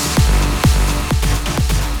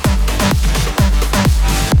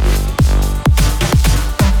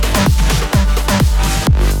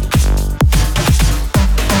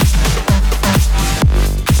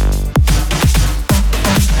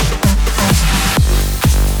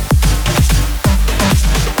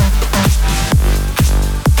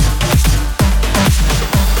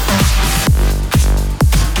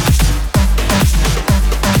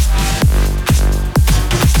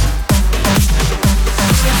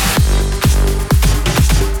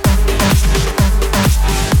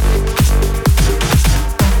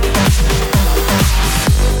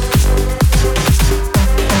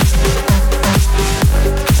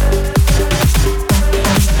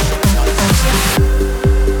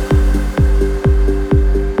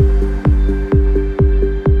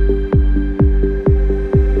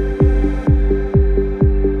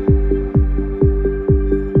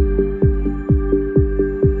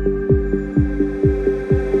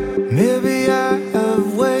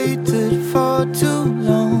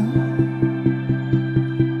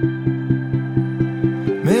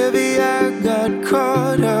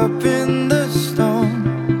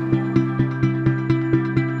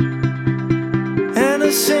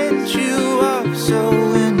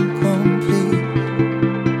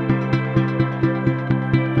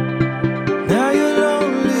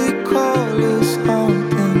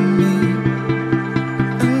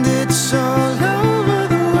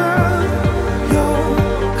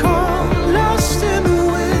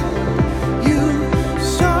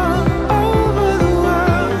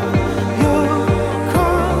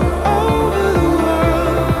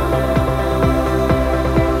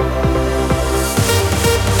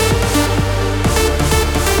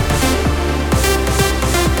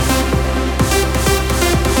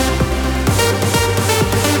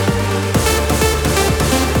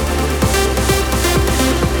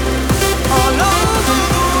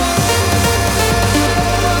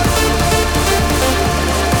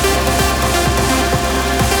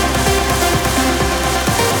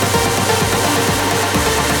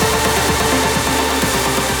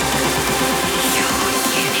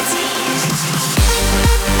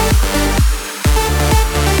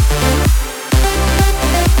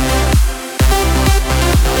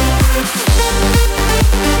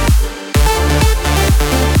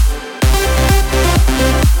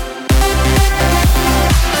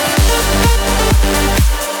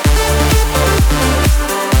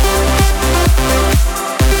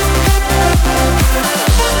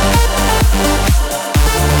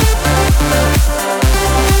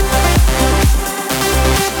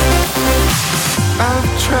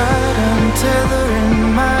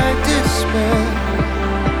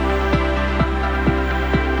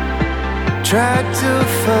 Tried to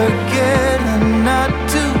forget and not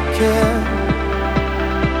to care,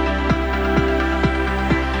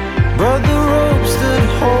 but the ropes that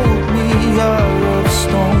hold me are of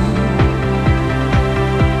stone.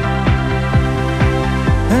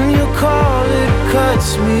 And you call it cuts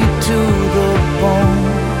me to the bone.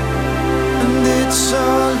 And it's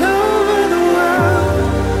all over the world.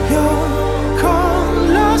 Your call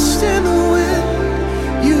lost in the wind.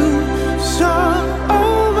 You saw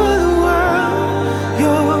over the world.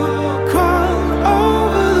 Your call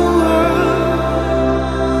over the world.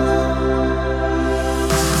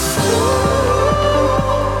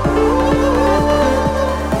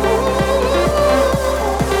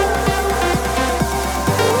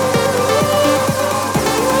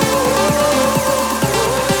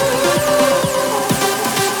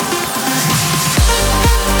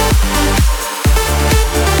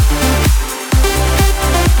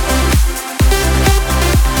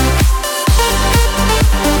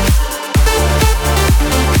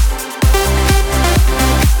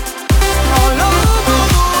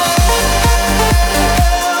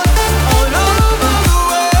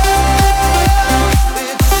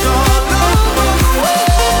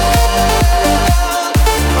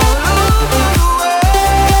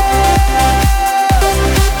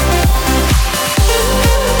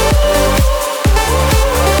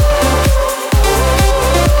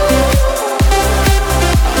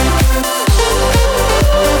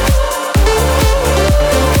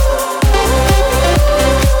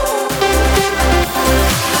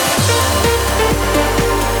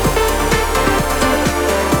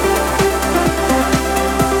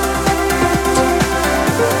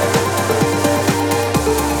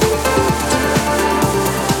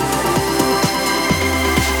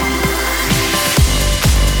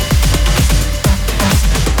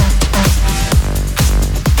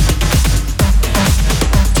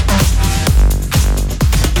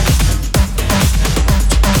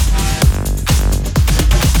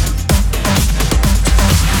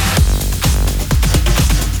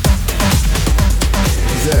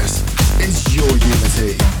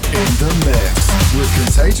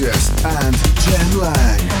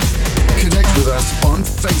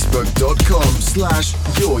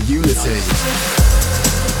 facebook.com/yourunity.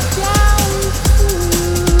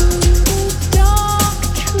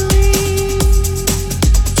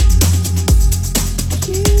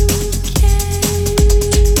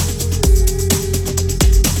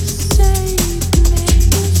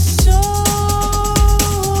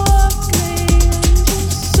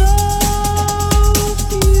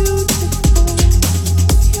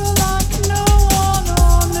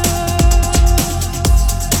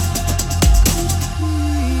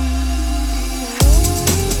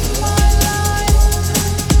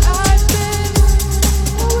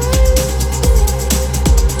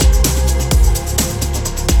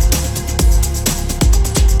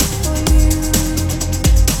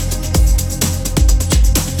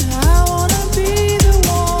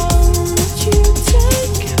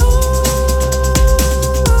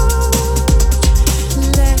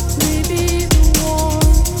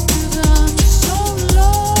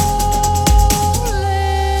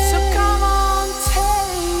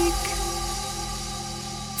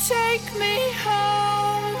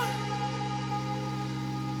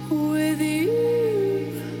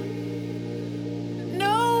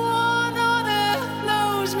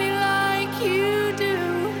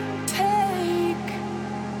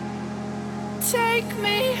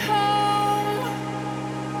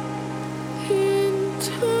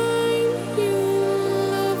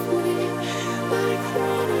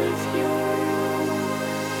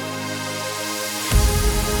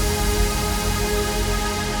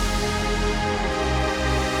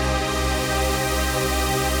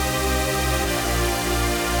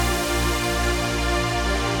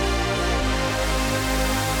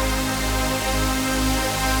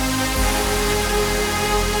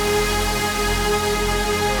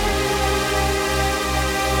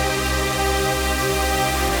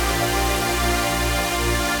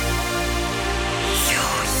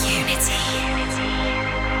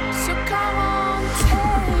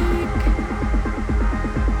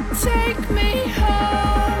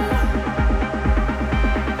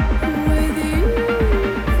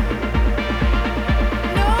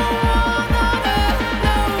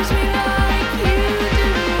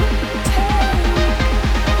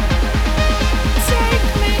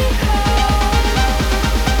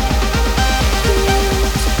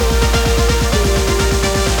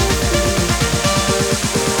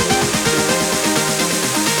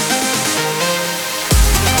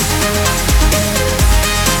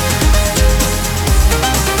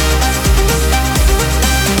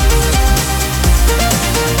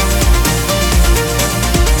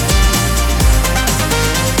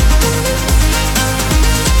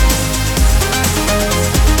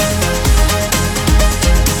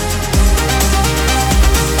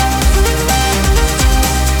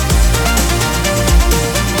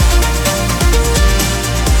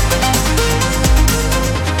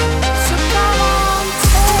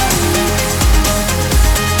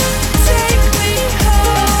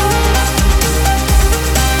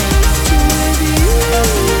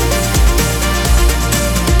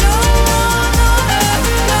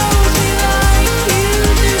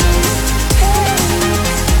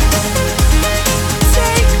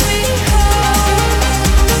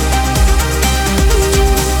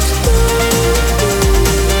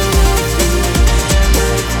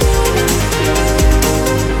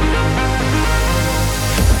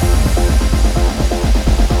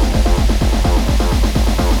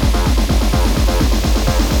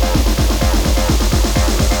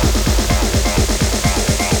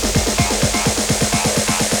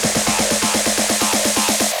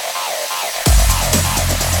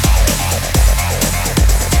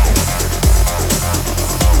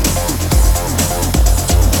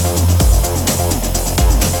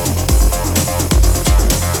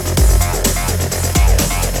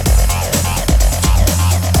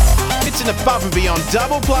 Above and Beyond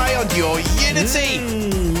double play on your Unity.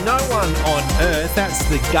 No one on earth. That's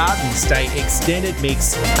the Garden State extended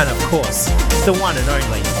mix, and of course, the one and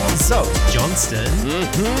only Johnston.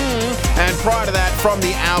 And prior to that, from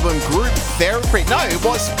the album Group Therapy. No, it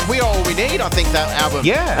was We Are All We Need, I think, that album.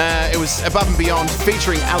 Yeah. It was Above and Beyond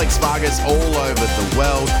featuring Alex Vargas all over the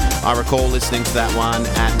world. I recall listening to that one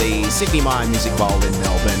at the Sydney Myer Music Bowl in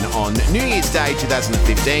Melbourne on New Year's Day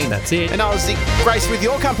 2015. That's it. And I was graced with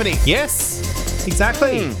your company. Yes,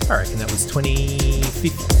 exactly. I reckon that was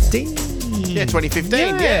 2015. Yeah,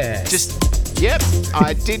 2015. Yes. Yep,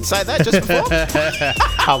 I did say that just before.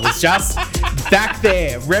 I was just back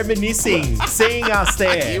there, reminiscing, seeing us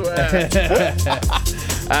there. You were.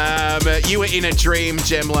 You were in a dream,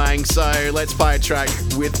 Jem Lang, so let's play a track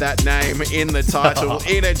with that name in the title.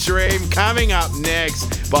 In a Dream, coming up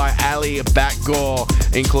next by Ali Backgore,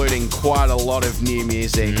 including quite a lot of new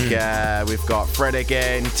music. We've got Fred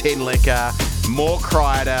again, Tin Liquor, more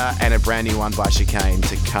Kryder, and a brand new one by Chicane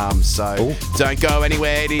to come. So don't go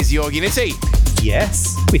anywhere. It is your Unity.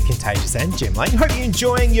 Yes, with Contagious and Jem Lang. Hope you're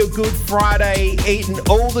enjoying your Good Friday, eating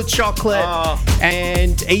all the chocolate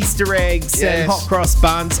and Easter eggs and hot cross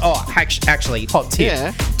buns. Oh, actually, hot tip.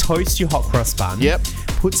 Yeah. Toast your hot cross bun. Yep.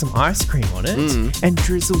 Put some ice cream on it and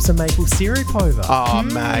drizzle some maple syrup over.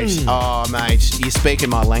 Mate. Oh, mate. You're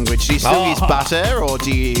speaking my language. Do you still use butter, or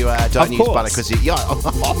do you don't use butter because you...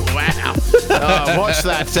 Oh, wow. Watch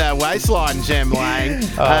that waistline, Jem Lang.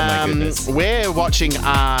 My goodness. We're watching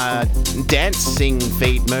our dancing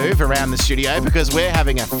feet move around the studio because we're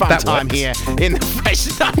having a fun time here in the Fresh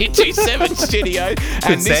 92.7 studio.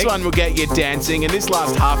 And this one will get you dancing, and this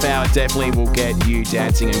last half hour definitely will get you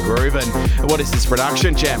dancing and grooving. What is this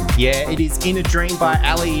production, Jem? Yeah, it is In a Dream by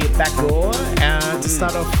Ali Backgore. To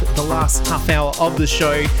start off the last half hour of the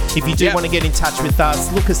show, if you do want to get in touch with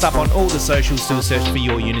us, look us up on all the socials to search for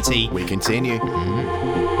Your Unity. We continue.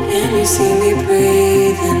 Can you see me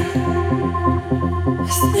breathing?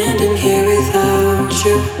 Standing here without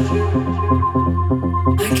you.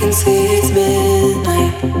 I can see it's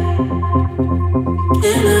midnight.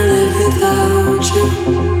 Can I live without you?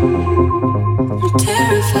 I'm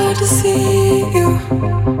terrified to see you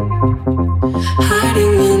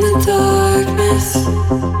hiding in the darkness.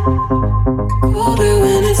 Colder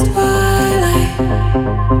when it's twilight.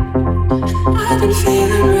 I've been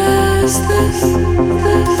feeling restless.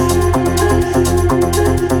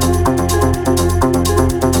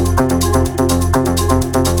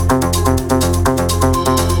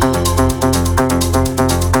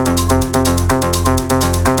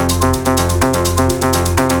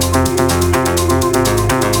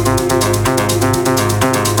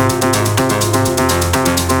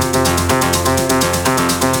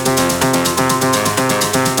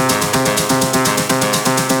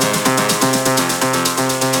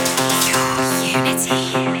 Unity.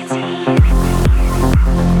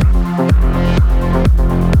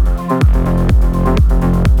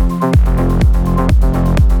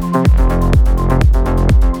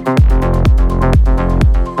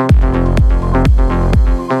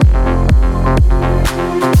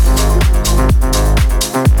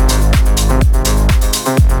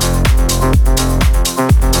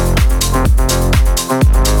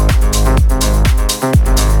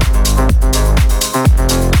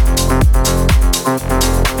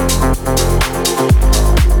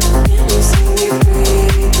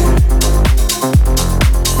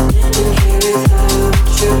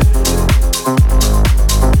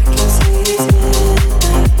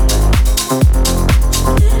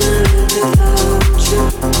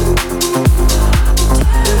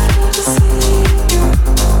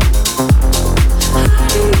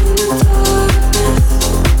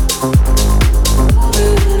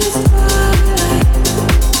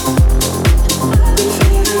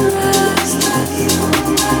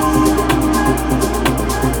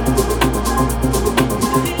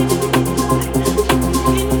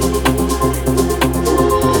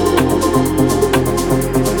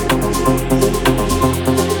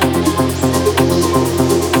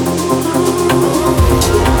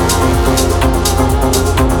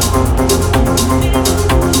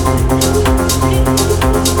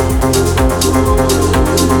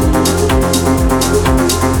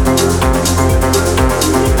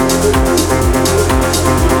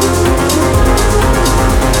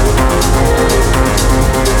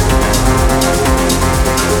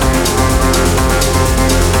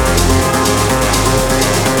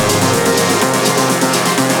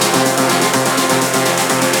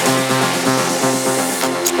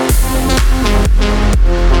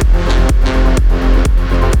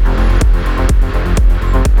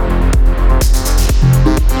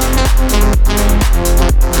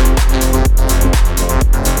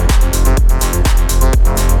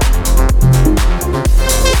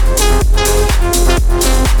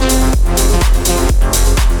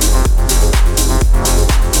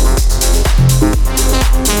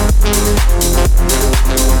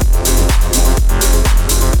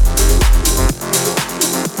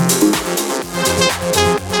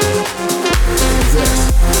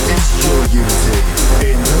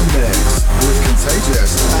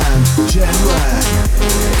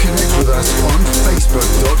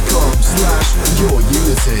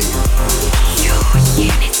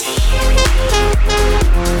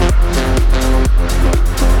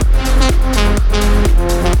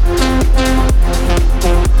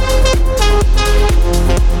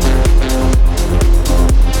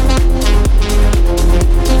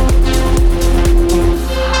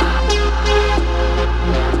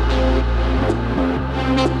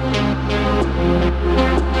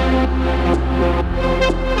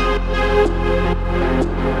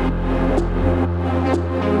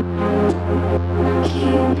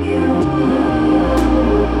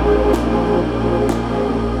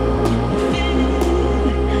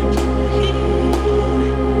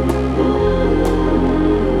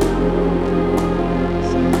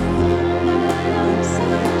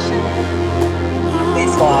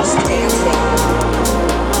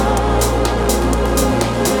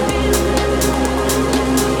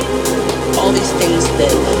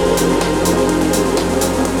 that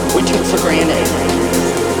we took for granted.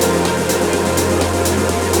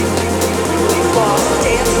 We've lost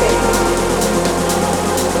dancing.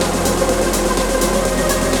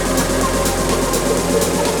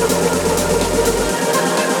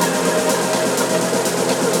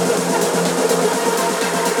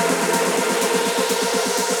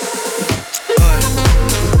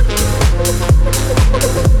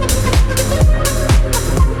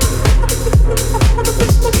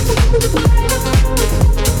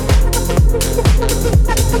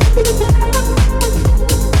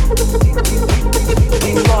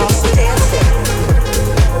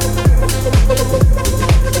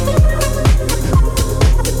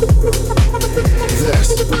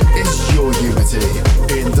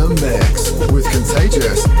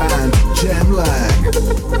 Contagious and Jem Lang.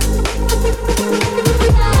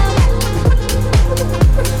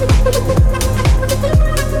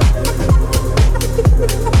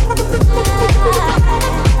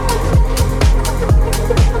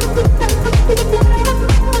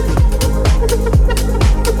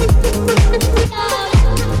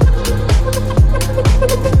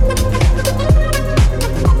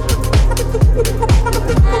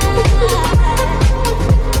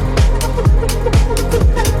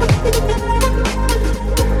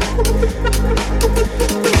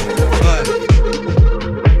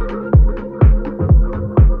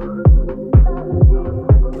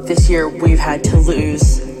 This year we've had to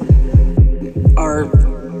lose our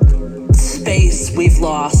space, we've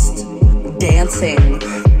lost dancing.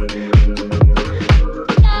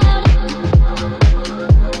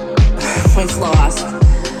 We've lost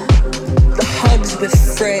the hugs with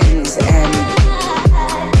friends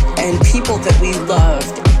and people that we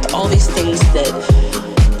loved, all these things that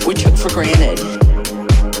we took for granted.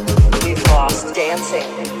 We've lost dancing.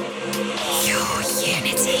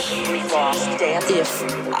 We've lost dancing.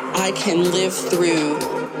 If I can live through,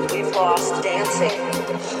 we've lost dancing.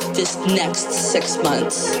 This next 6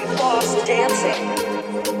 months, we've lost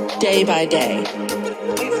dancing. Day by day,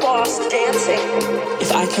 we've lost dancing.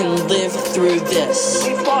 If I can live through this,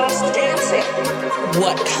 we've lost dancing.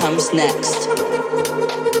 What comes next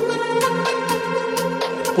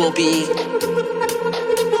will be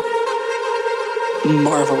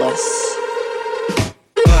marvelous.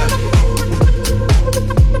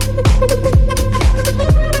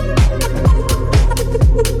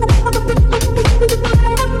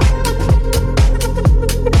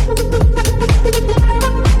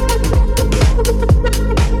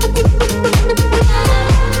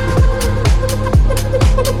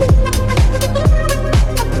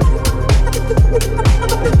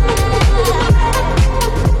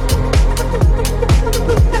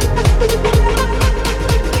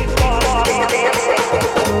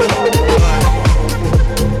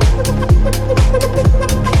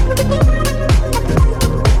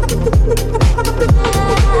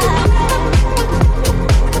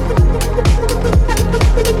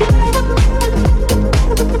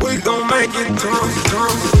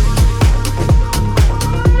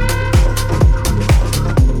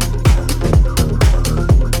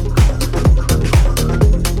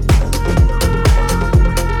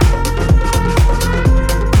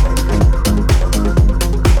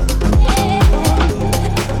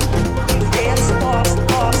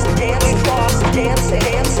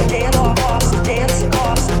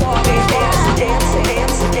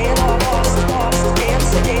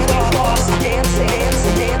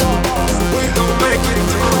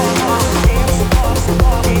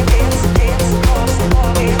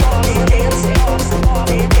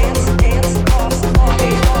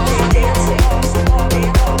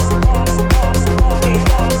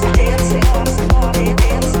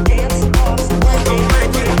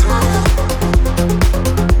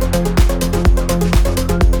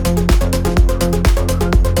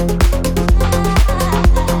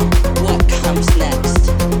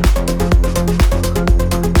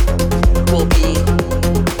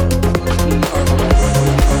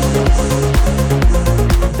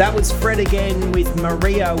 Again with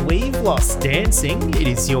Maria, we've lost dancing. It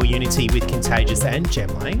is your Unity with Contagious and Jem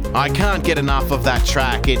Lang. I can't get enough of that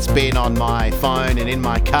track. It's been on my phone and in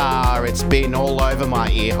my car. It's been all over my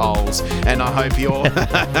ear holes. And I hope your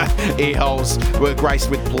ear holes were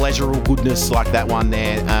graced with pleasurable goodness like that one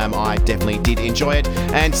there. I definitely did enjoy it.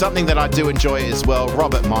 And something that I do enjoy as well,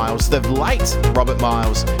 Robert Miles, the late Robert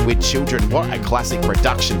Miles with Children. What a classic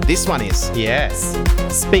production this one is. Yes.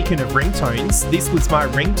 Speaking of ringtones, this was my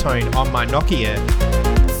ringtone on my Nokia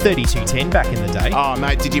 3210 back in the day. Oh,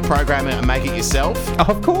 mate, did you program it and make it yourself?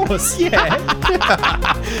 Of course, yeah.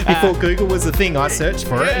 Before Google was a thing, I searched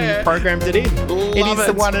for it and programmed it in. It is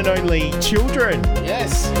the one and only Children.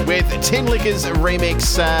 Yes, with Tin Liquor's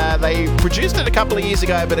remix. They produced it a couple of years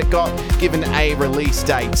ago, but it got given a release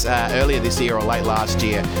date earlier this year or late last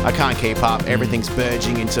year. I can't keep up. Everything's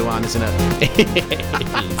merging into one, isn't it?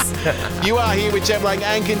 It is. You are here with Jem Lang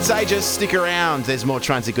and Contagious. Stick around. There's more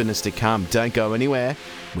transit goodness to come. Don't go anywhere.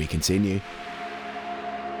 We continue.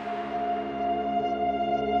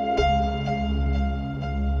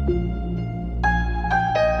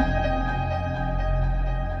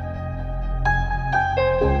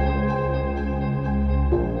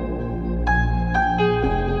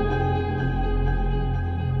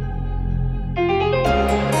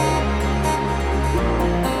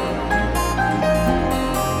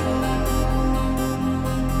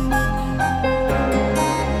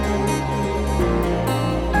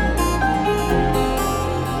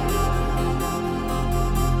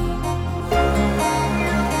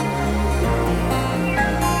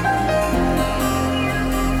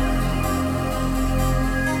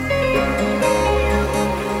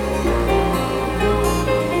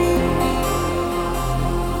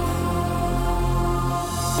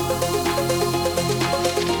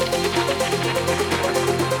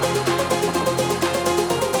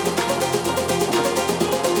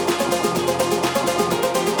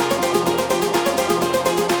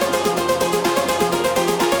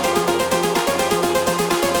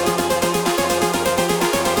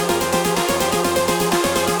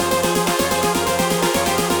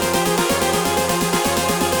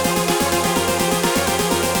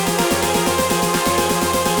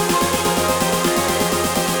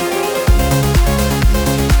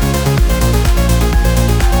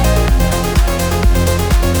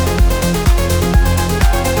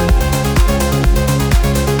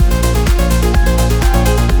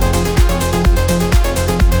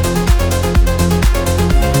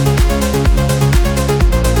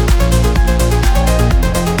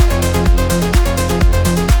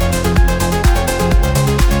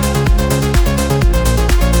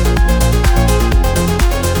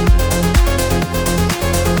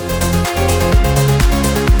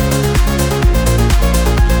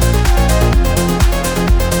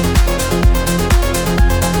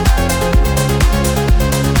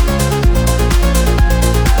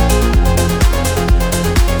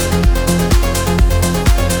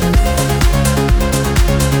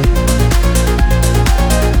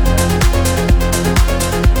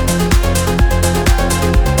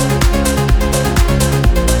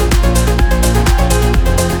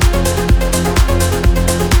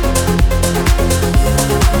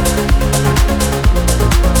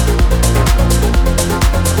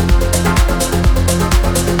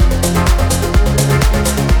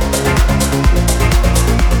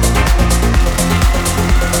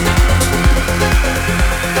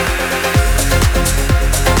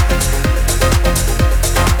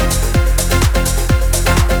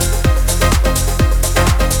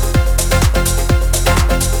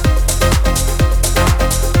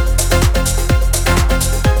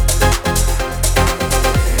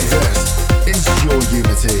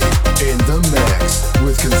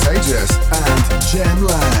 Jem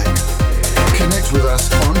Lang. Connect with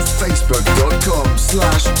us on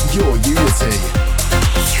facebook.com/yourunity.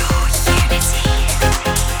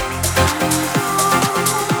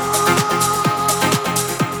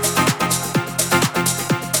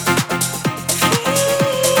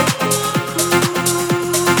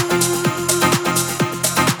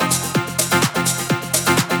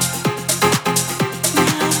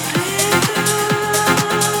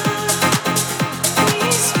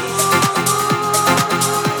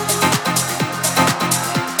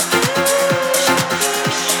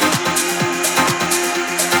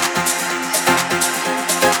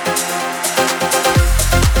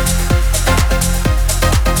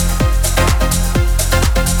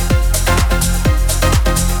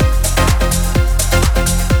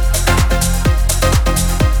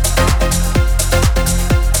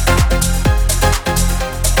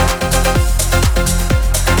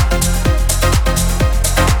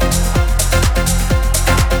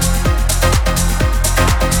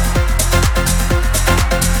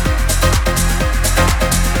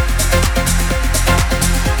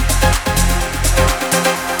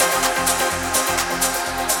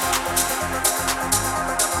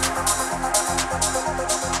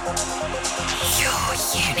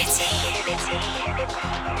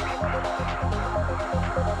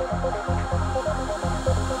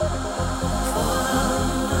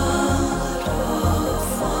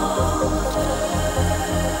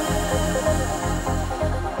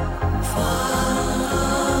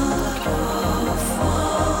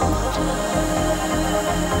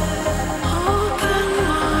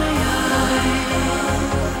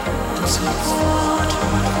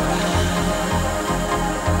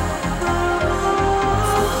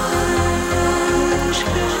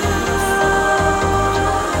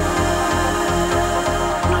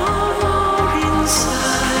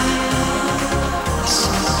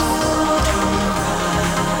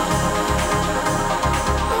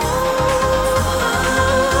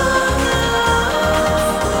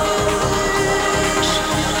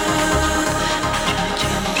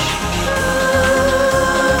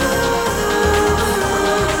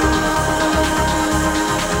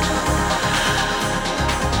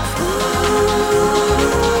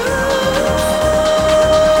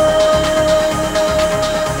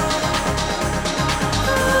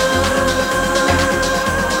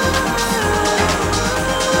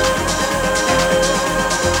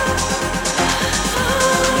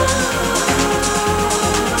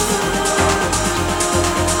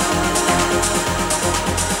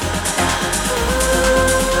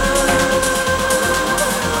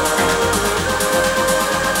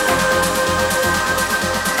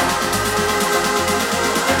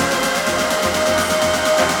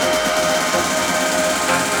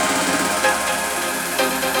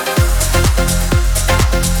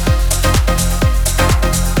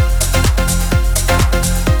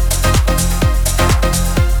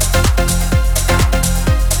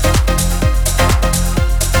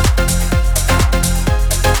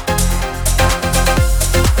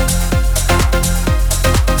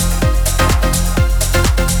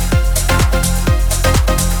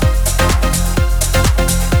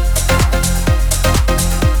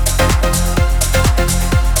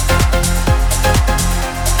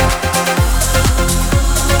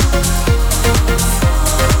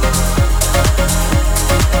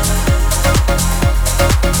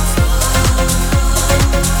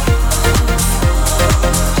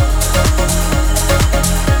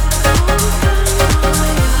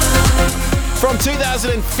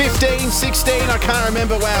 2015-16, I can't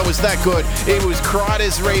remember. Wow, it was that good. It was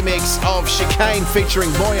Kryder's remix of Chicane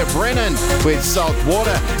featuring Moya Brennan with Salt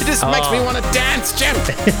Water. It just makes me want to dance, Jem.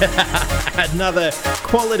 Another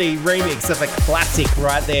quality remix of a classic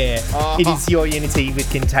right there. It is Your Unity with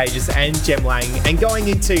Contagious and Jem Lang. And going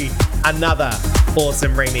into another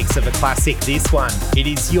awesome remix of a classic, this one. It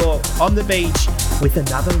is Your On the Beach with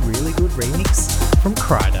another really good remix from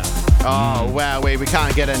Kryder. Oh, wow, we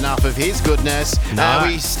can't get enough of his goodness. No.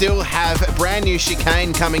 We still have a brand new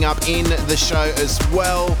Chicane coming up in the show as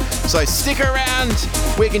well. So stick around.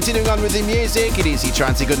 We're continuing on with the music. It is your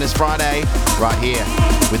Trancy Goodness Friday right here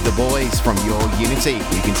with the boys from Your Unity.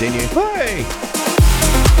 We continue. Hey!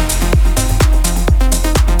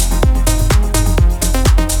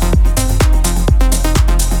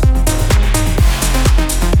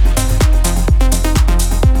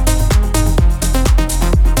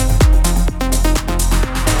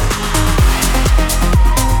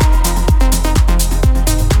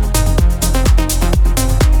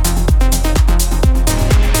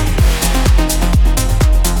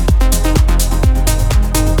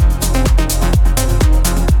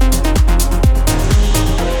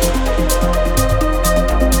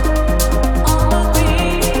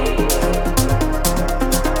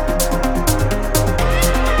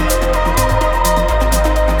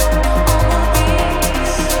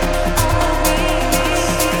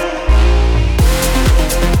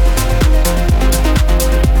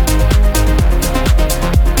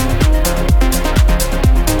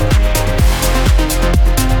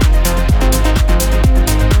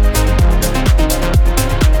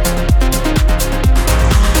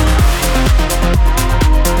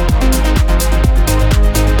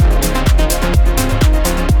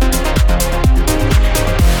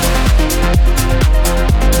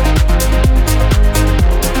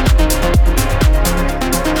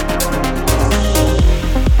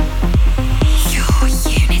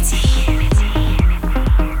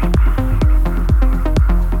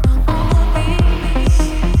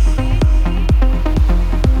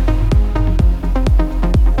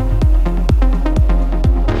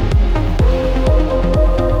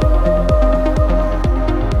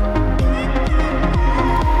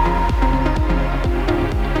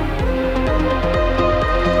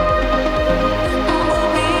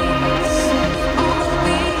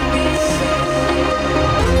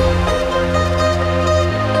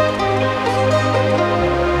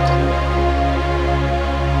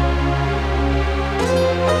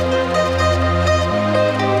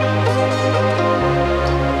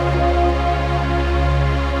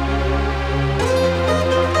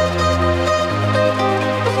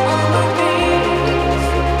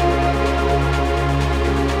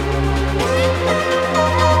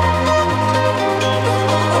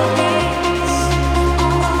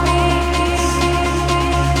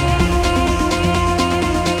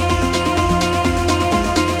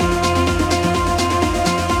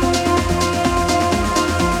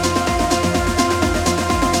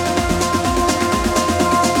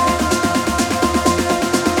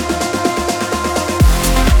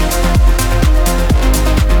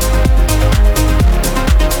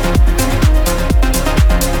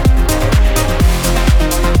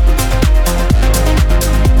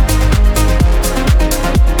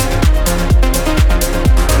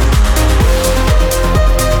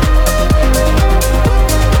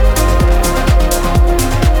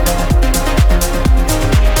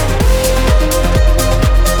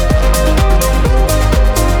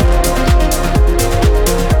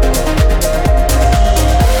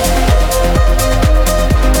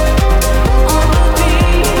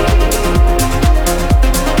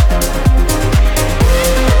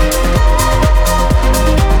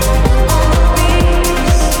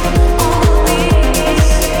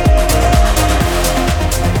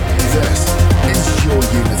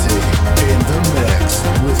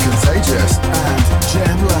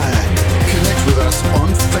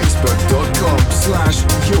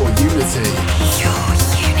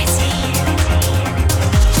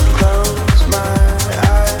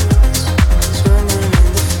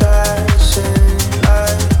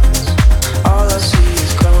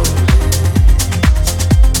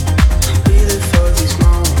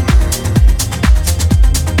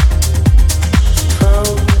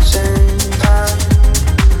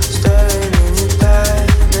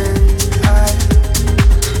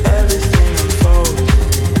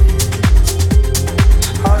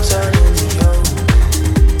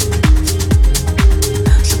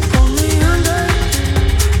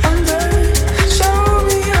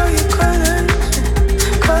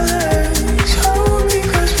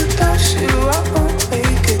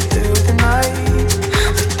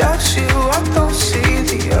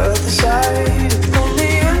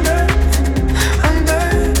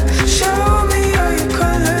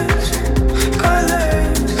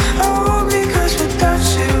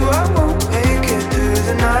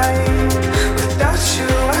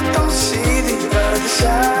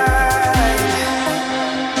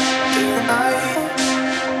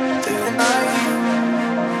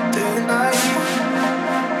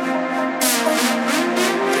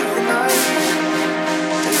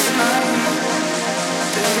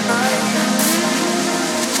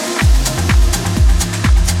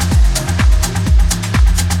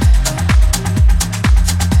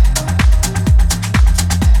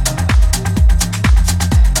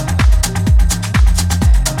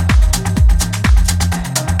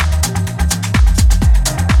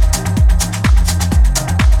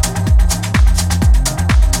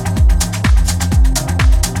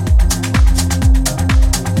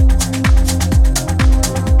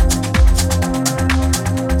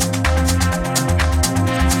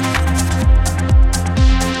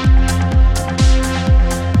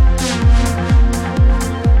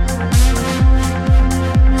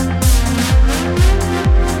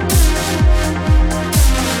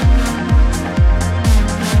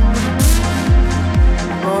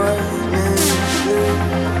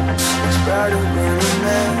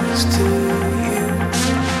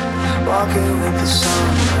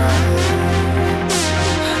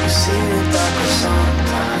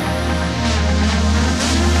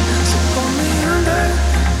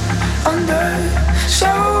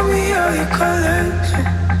 colors,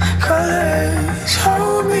 colors.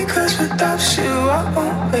 Hold me, cause without you I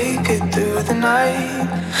won't make it through the night.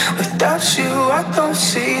 Without you I don't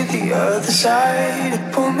see the other side.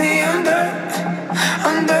 Pull me under,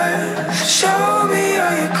 under. Show me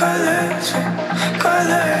all your colors,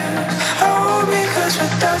 colors. Hold me, cause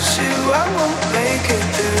without you I won't make it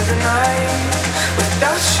through the night.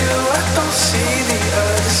 Without you I don't see the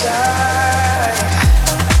other side.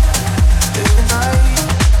 Through the night,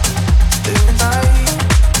 through the night,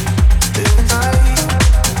 through the night,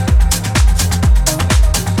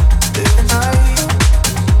 through the night,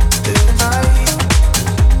 through the night,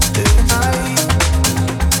 through the night.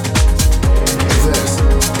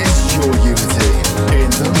 This is your Unity in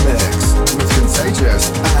the mix with Contagious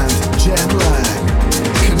and Jem Lang.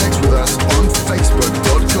 Connect with us on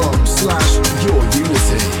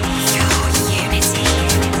Facebook.com/YourUnity.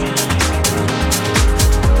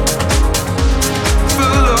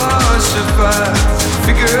 Philosopher,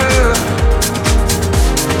 figure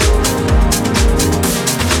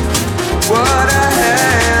what I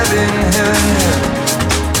have in heaven.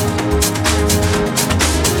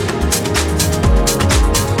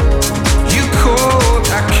 You called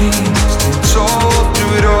our kings and told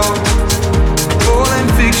through it all. All and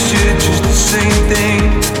fixture, just the same thing.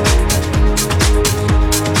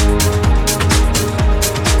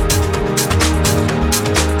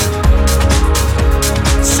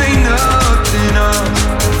 Say nothing of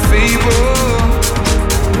fable.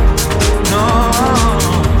 No.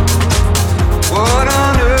 What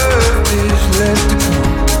on earth is left to come?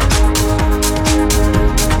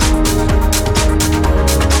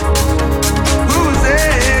 Who's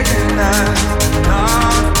there can I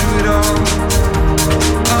not do it all?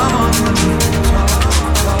 I'm on the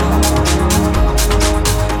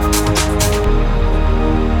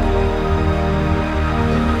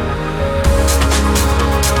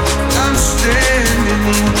I'm standing in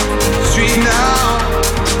the street now,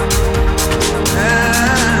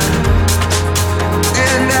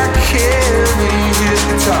 and I carry his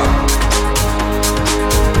guitar.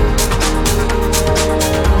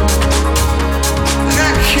 And I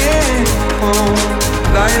can't hold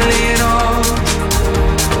lightly at all,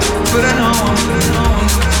 but I know,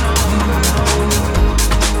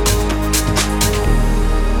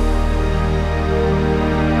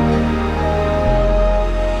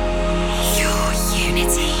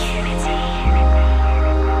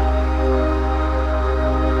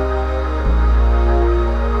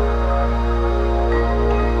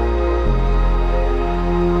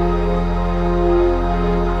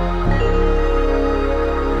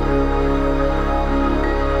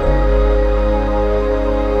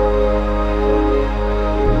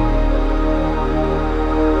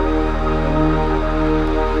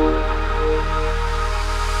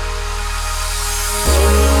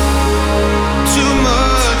 too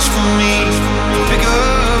much for me to pick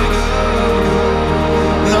up.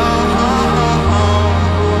 No,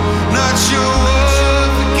 not sure what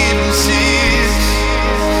forgiveness is.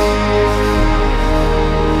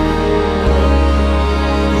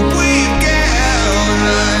 We've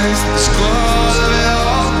galvanized the scars of it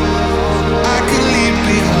all. I can leave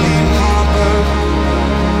behind harbor.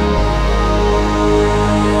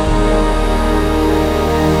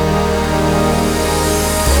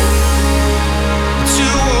 To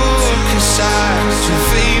walk aside to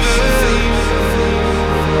favor.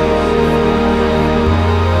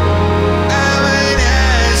 I'm an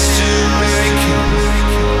ass to Rachael.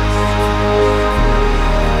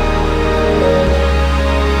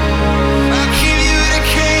 I'll keep you in a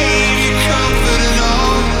cave, your comfort and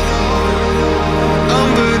all.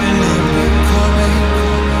 Unburdened and becoming.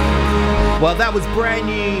 Well, that was brand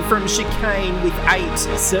new from Chicane with 8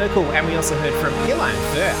 Circle, and we also heard from Illa and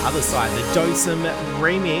Fur, other side, the Dosum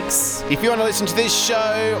remix. If you want to listen to this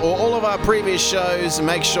show or all of our previous shows,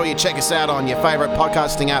 make sure you check us out on your favourite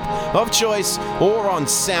podcasting app of choice or on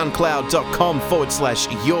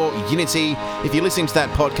soundcloud.com/YourUnity. If you're listening to that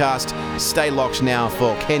podcast, stay locked now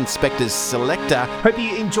for Ken Spector's Selector. Hope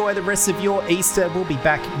you enjoy the rest of your Easter. We'll be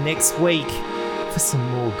back next week for some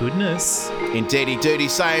more goodness. Indeedy doody,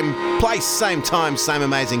 same place, same time, same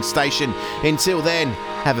amazing station. Until then,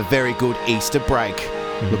 have a very good Easter break.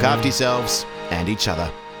 Look after yourselves and each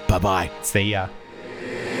other. Bye-bye. See ya.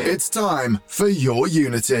 It's time for your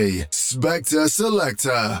Unity. Spector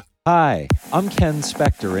Selector. Hi, I'm Ken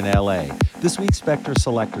Spector in LA. This week's Spector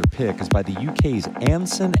Selector pick is by the UK's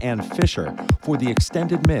Anson and Fisher for the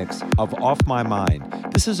extended mix of Off My Mind.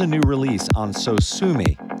 This is a new release on So Sue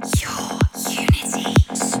Me. Your Unity.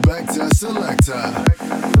 Spector Selector.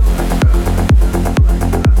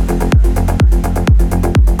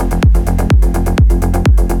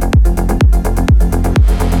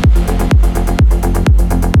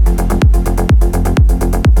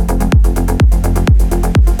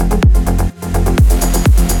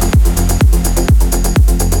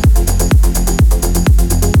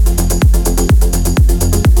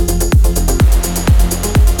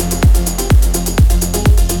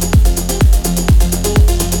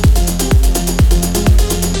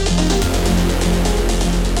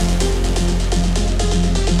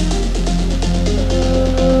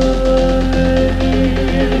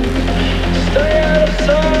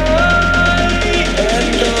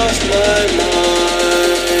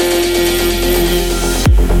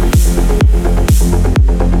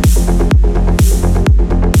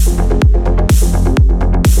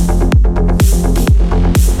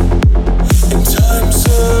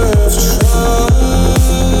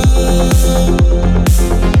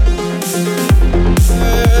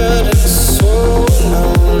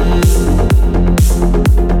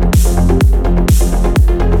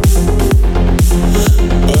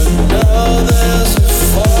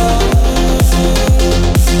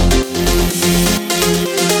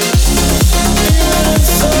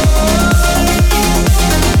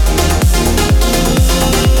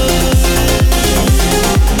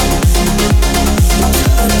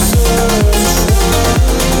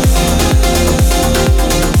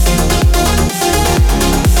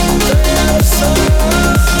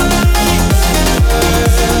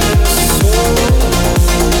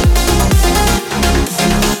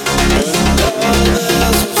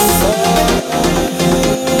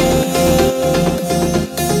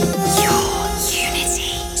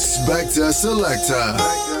 Selector.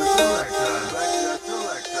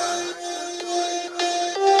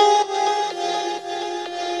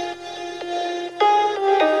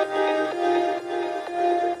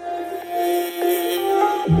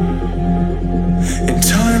 In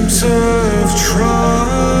times of trial,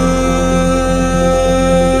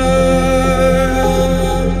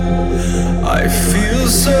 I feel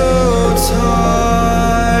so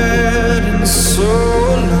tired and so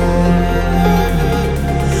long.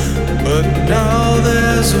 But now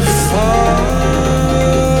there's a fire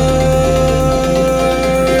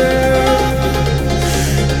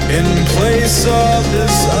in place of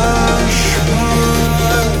this ash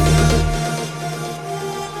pile.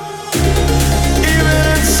 Even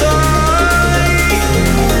inside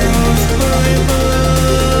of my mind,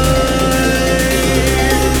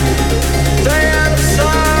 the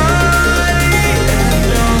inside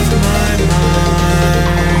of my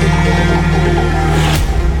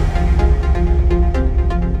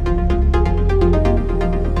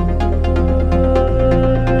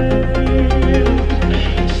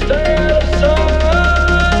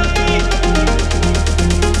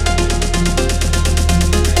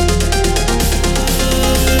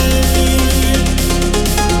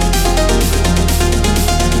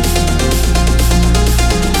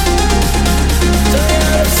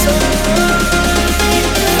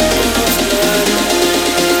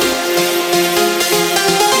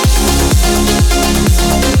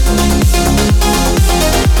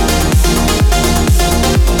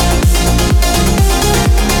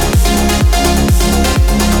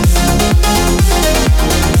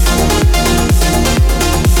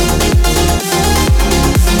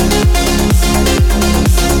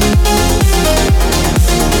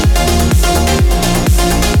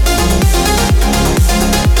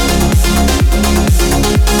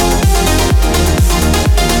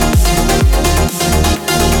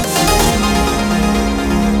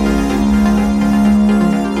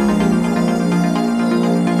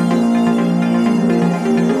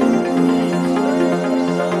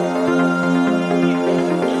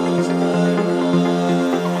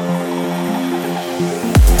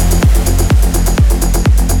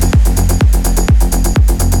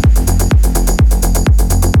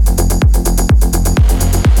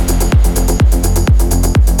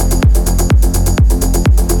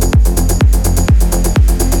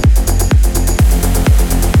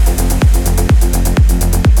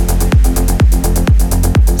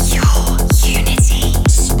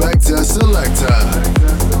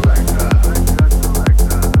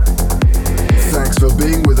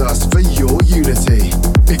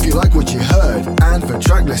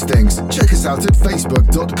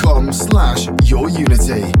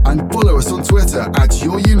Facebook.com/YourUnity and follow us on Twitter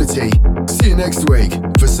 @YourUnity. See you next week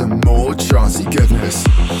for some more charty goodness.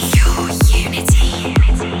 Your Unity.